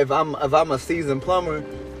I'm a seasoned plumber,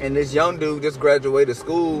 and this young dude just graduated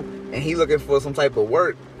school and he looking for some type of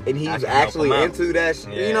work, and he's actually into that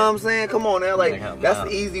you know what I'm saying? Come on now, like,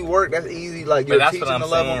 that's easy work. That's easy, like, you're teaching the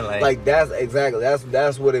level. Like, that's exactly,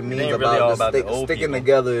 that's what it means about sticking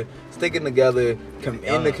together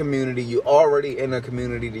in the community. You already in the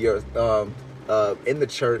community, in the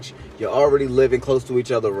church, you're already living close to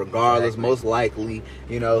each other regardless, most likely,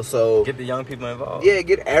 so get the young people involved. Yeah,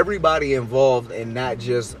 get everybody involved, and not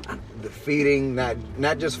just feeding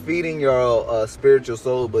your spiritual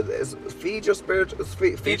soul, but feed your spiritual,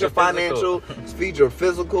 feed your financial, feed your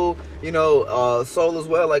physical, soul as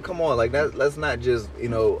well. Like, come on, like, that. Let's not just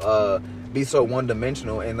be so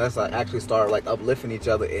one-dimensional, and let's actually start, like, uplifting each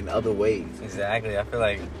other in other ways. Exactly. I feel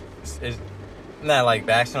like it's not like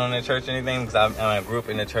bashing on the church or anything, because I grew up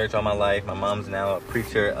in the church all my life. My mom's now a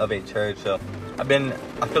preacher of a church, so I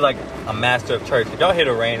feel like a master of church. If y'all hear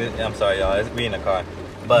the rain, I'm sorry, y'all. We in the car.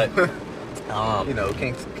 But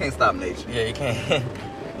can't stop nature. Yeah, you can't.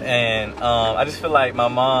 And I just feel like my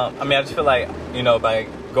mom, by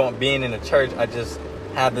being in the church, I just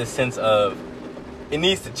have this sense of it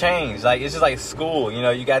needs to change. Like, it's just like school,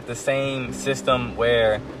 you got the same system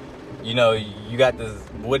where you got this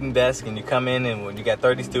wooden desk, and you come in, and when you got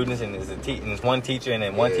 30 students, and there's one teacher, and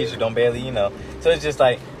then one teacher don't barely, so it's just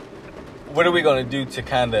like, what are we going to do to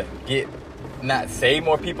kind of not save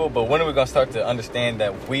more people, but when are we going to start to understand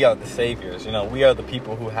that we are the saviors? We are the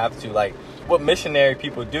people who have to, like, what missionary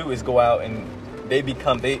people do is go out and they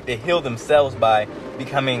heal themselves by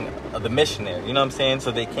becoming the missionary, you know what I'm saying?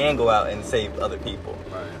 So they can go out and save other people.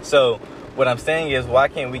 Right. So what I'm saying is, why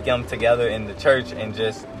can't we come together in the church and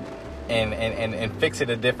just and fix it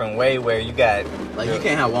a different way, where you got, like, you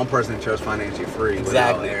can't have one person in church financially free.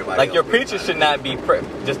 Exactly. Like, your preacher should not be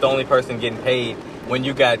just the only person getting paid, when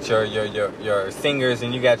you got your singers,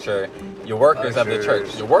 and you got your workers of the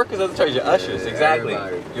church. Your workers of the church, your ushers, exactly.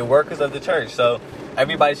 Everybody. Your workers of the church. So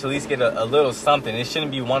everybody should at least get a little something. It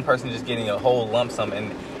shouldn't be one person just getting a whole lump sum.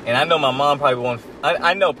 And I know my mom probably won't.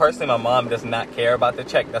 I know personally my mom does not care about the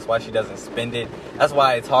check. That's why she doesn't spend it. That's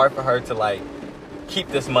why it's hard for her to, like, keep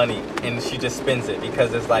this money, and she just spends it,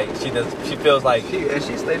 because it's like she feels like she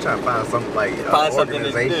stay trying to find something, like, something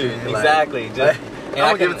to do. Exactly. Just I'm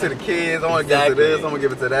gonna give it to the kids. I'm gonna give it to this. I'm gonna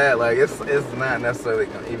give it to that. Like, it's not necessarily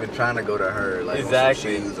even trying to go to her, like,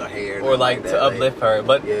 exactly, shoes or hair, or like to uplift her.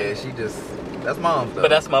 But yeah, that's mom stuff. But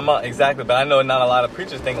that's my mom, exactly. But I know not a lot of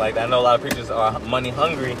preachers think like that. I know a lot of preachers are money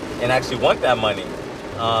hungry and actually want that money.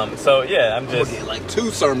 So yeah, I'm just get like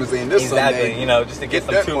 2 sermons in this Sunday. Just to get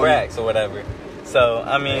some 2 racks or whatever. So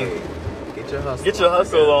I mean, get your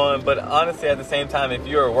hustle on. But honestly, at the same time, if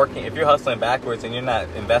you're hustling backwards and you're not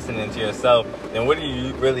investing into yourself, then what are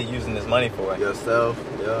you really using this money for? Yourself,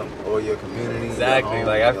 or your community. Exactly. Your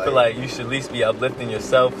home, I feel like you should at least be uplifting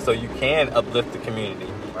yourself, so you can uplift the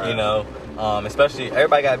community. Right. Especially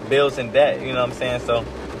everybody got bills and debt. You know what I'm saying? So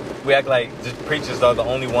we act like just preachers are the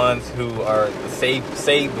only ones who are the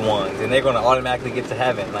saved ones, and they're going to automatically get to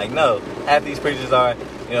heaven. Like, no, half these preachers are,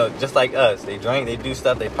 just like us. They drink, they do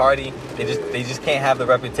stuff, they party. They just can't have the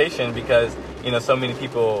reputation because, so many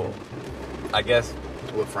people, I guess,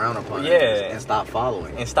 will frown upon it and stop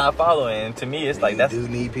following. And to me, it's like you do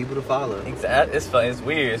need people to follow. Exactly. It's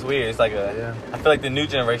weird. It's like I feel like the new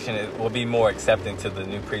generation will be more accepting to the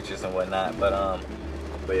new preachers and whatnot. But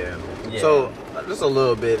yeah. So just a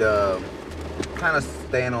little bit, kind of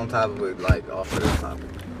staying on top of it, like off of this topic.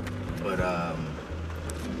 But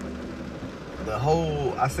the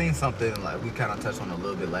whole, I seen something like we kind of touched on a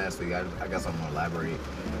little bit last week. I guess I'm gonna elaborate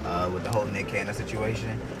with the whole Nick Cannon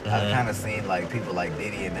situation. I kind of seen like people like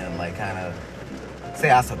Diddy and them like kind of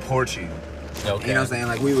say I support you. Okay. You know what I'm saying?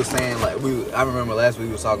 Like we were saying, like I remember last week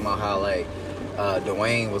we was talking about how like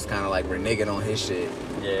Dwayne was kind of like reneging on his shit.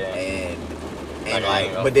 Yeah. And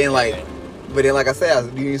like, but then like I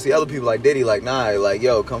said, you see other people like Diddy like, nah, like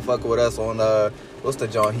yo, come fuck with us on what's the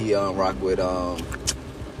joint he rock with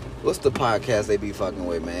what's the podcast they be fucking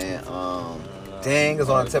with, man? Dang, it's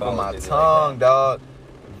on the tip of my tongue, dog.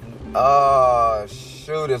 Oh,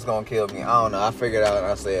 shoot, it's gonna kill me. I don't know. I figured it out and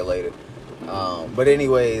I'll say it later. But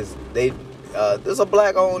anyways, there's a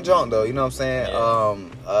black-owned junk, though. You know what I'm saying?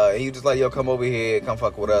 Yeah. He was just like, yo, come over here, come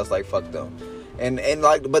fuck with us. Like, fuck them. And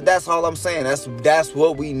like, but that's all I'm saying. That's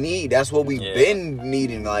what we need. That's what we've been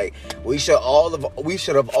needing. Like, we should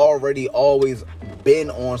have already always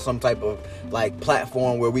been on some type of like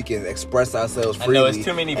platform where we can express ourselves freely. I know it's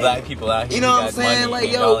too many black people out here. You know what I'm saying?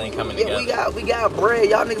 Like, yo, we got bread.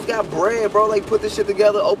 Y'all niggas got bread, bro. Like, put this shit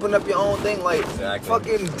together, open up your own thing. Like,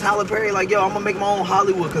 fucking Tyler Perry, like, yo, I'm gonna make my own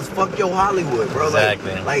Hollywood, cause fuck your Hollywood, bro.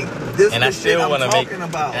 Exactly. Like this and is the shit I'm talking And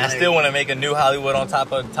about. I still want to make a new Hollywood on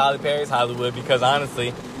top of Tyler Perry's Hollywood, because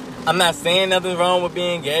honestly, I'm not saying nothing wrong with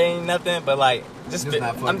being gay, I'm just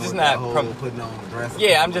not putting on dresses.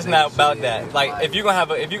 Yeah, I'm just not about that. Yeah, like, if you're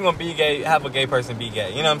gonna be gay, have a gay person be gay.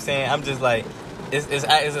 You know what I'm saying? I'm just like, there's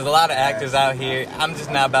a lot of actors out here. I'm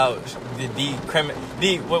just not about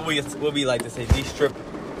what we like to say, de-strip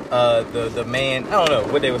the man. I don't know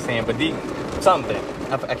what they were saying, but something.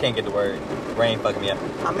 I can't get the word. Brain fucking me up.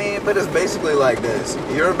 I mean, but it's basically like this.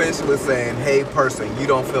 You're basically saying, hey, person, you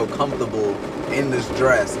don't feel comfortable in this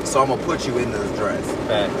dress, so I'm gonna put you in this dress.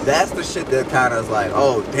 Facts. That's the shit that kind of is like,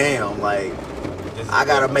 oh, damn, like, I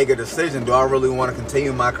gotta make a decision. Do I really want to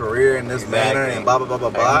continue my career in this manner and blah, blah, blah, blah,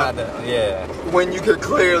 blah? Yeah. When you could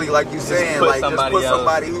clearly, like you saying, like, just put else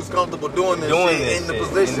somebody who's comfortable doing this shit in the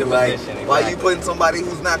position. Exactly. Why you putting somebody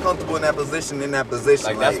who's not comfortable in that position? Like,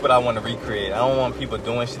 that's what I want to recreate. I don't want people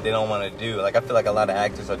doing shit they don't want to do. Like, I feel like a lot of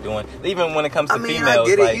actors are doing, even when it comes to females.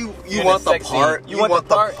 I get it. Like, you want the part. You want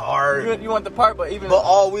the part. You want the part, but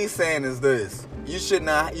all we saying is this. You should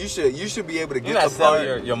be able to get the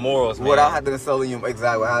part your morals, man. Without having to sell you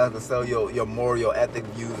exactly. Without having to sell your moral, your ethic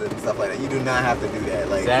views and stuff like that. You do not have to do that.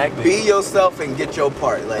 Like, exactly. Be yourself and get your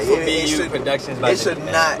part. Like, it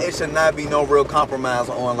should not be no real compromise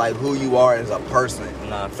on like who you are as a person.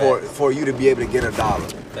 Nah, for you to be able to get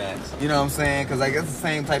 $1. Facts. You know what I'm saying? Because like it's the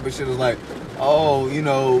same type of shit as like, oh, you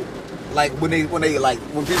know. Like when people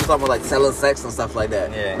talk about like selling sex and stuff like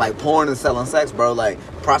that, like porn and selling sex, bro, like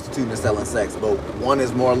prostituting and selling sex, but one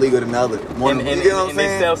is more legal than the other. You know what I'm saying?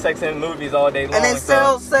 They sell sex in movies all day long. And they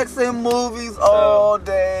sell sex in movies all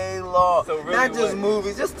day long. So really not just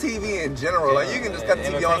movies, just TV in general. Like you can just cut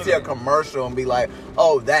TV on, see a commercial and be like,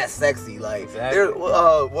 oh, that's sexy. Like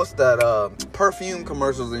what's that? Perfume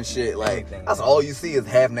commercials and shit. Like that's all you see is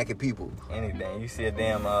half naked people. Anything. You see a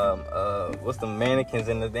damn what's the mannequins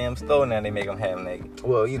in the damn store now? They make them half naked.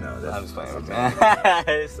 Well, you know, I'm just playing with you.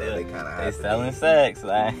 They selling sex.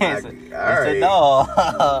 Like, alright. No.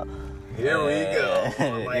 Here we go.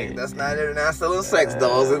 Like, that's not it. Not selling sex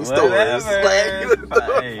dolls in stores.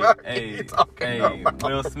 Like, hey,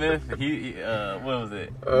 Will Smith, what was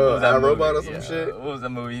it? I Robot or some shit? What was the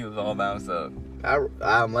movie he was all by himself? I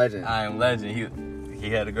Am Legend. I Am Legend. He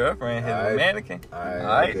had a girlfriend, his mannequin. All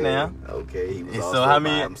right, now. Okay, he was also by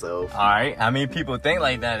himself. All right, I mean, people think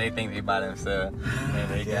like that. They think they by themselves.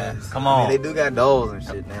 Come on. I mean, they do got dolls and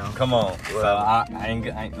shit now. Come on. So I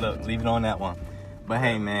ain't look, leave it on that one. But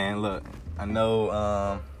hey, man, look, I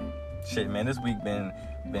know, shit, man, this week been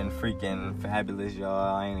freaking fabulous,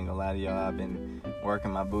 y'all. I ain't even gonna lie to y'all. I've been working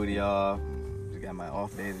my booty off. Just got my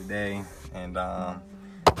off day today, and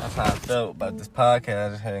that's how I felt about this podcast. I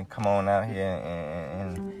just had to come on out here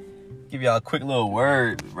and give y'all a quick little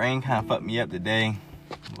word. Rain kind of fucked me up today.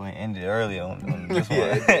 We ended early on this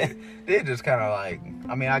one. It just kind of like,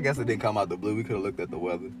 I mean, I guess it didn't come out the blue. We could have looked at the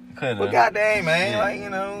weather. Could have. But goddamn, man, like, you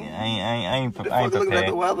know. Yeah, I ain't prepared. Looking at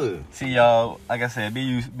the weather. See, y'all, like I said,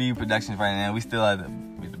 BU Productions right now, we still at the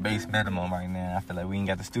base minimum right now. I feel like we ain't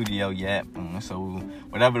got the studio yet. So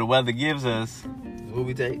whatever the weather gives us, is what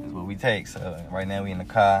we take. Is what we take. So right now we in the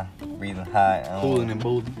car, breathing hot. Cooling and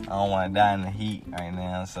booling. I don't want to die in the heat right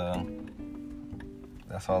now, so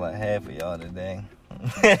that's all I had for y'all today.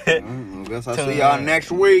 Guess I'll see y'all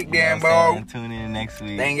next week, then, bro. Tune in next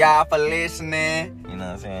week. Thank y'all for listening. You know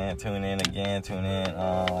what I'm saying? Tune in again. Tune in.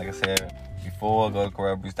 Like I said before, go to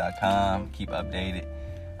CorellBruce.com. Keep updated.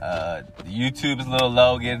 The YouTube is a little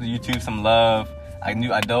low. Give the YouTube some love. I don't know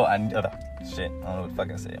what the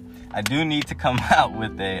fuck I said. I do need to come out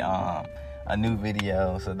with a new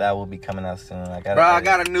video, so that will be coming out soon. I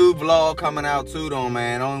got a new vlog coming out too, though,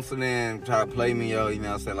 man. Don't sit there and try to play me, yo. You know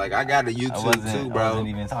what I'm saying? Like, I got a YouTube too, bro. I wasn't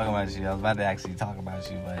even talking about you. I was about to actually talk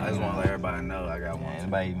about you, but I just want to let everybody know I got one.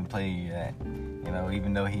 Anybody even play you that? You know,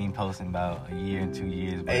 even though he ain't posting about a year and 2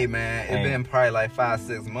 years. But, hey, man, it's been probably like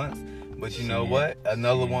 5-6 months, but you know what?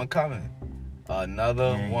 Another one coming.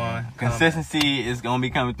 Another one coming. Consistency is gonna be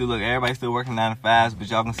coming through. Look, everybody's still working 9 to 5s, but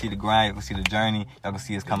y'all can see the grind, y'all can see the journey, y'all can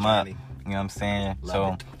see us come up. You know what I'm saying?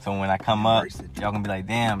 So when I come up, y'all gonna be like,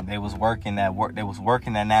 damn, they was working that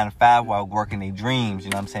 9 to 5 while working their dreams.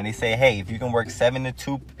 You know what I'm saying? They say, hey, if you can work 7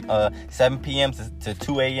 p.m. to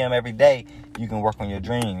 2 a.m. every day, you can work on your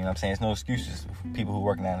dream. You know what I'm saying? There's no excuses for people who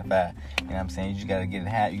work 9 to 5. You know what I'm saying? You just gotta get it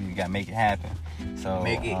happen. You gotta make it happen. So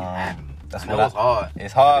make it happen. That's what it's hard.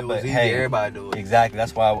 It's hard, but easy, hey, everybody do it. Exactly.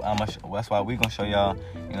 That's why we gonna show y'all.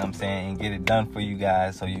 You know what I'm saying, and get it done for you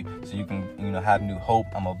guys, so you can have new hope.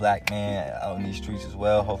 I'm a black man out in these streets as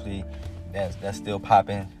well. Hopefully, that's still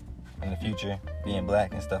popping in the future, being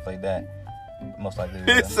black and stuff like that. Most likely.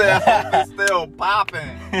 It's still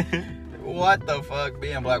popping. What the fuck?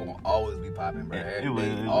 Being black will always be popping, bro.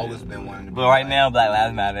 It's always been one of the. But right now, Black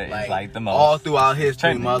Lives Matter is like the most. All throughout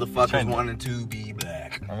history, motherfuckers wanted to be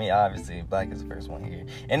black. I mean, obviously, black is the first one here.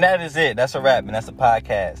 And that is it. That's a wrap, and that's a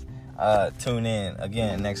podcast. Tune in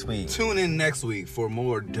again next week. Tune in next week for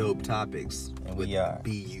more dope topics. And we are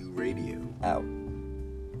BU Radio. Out.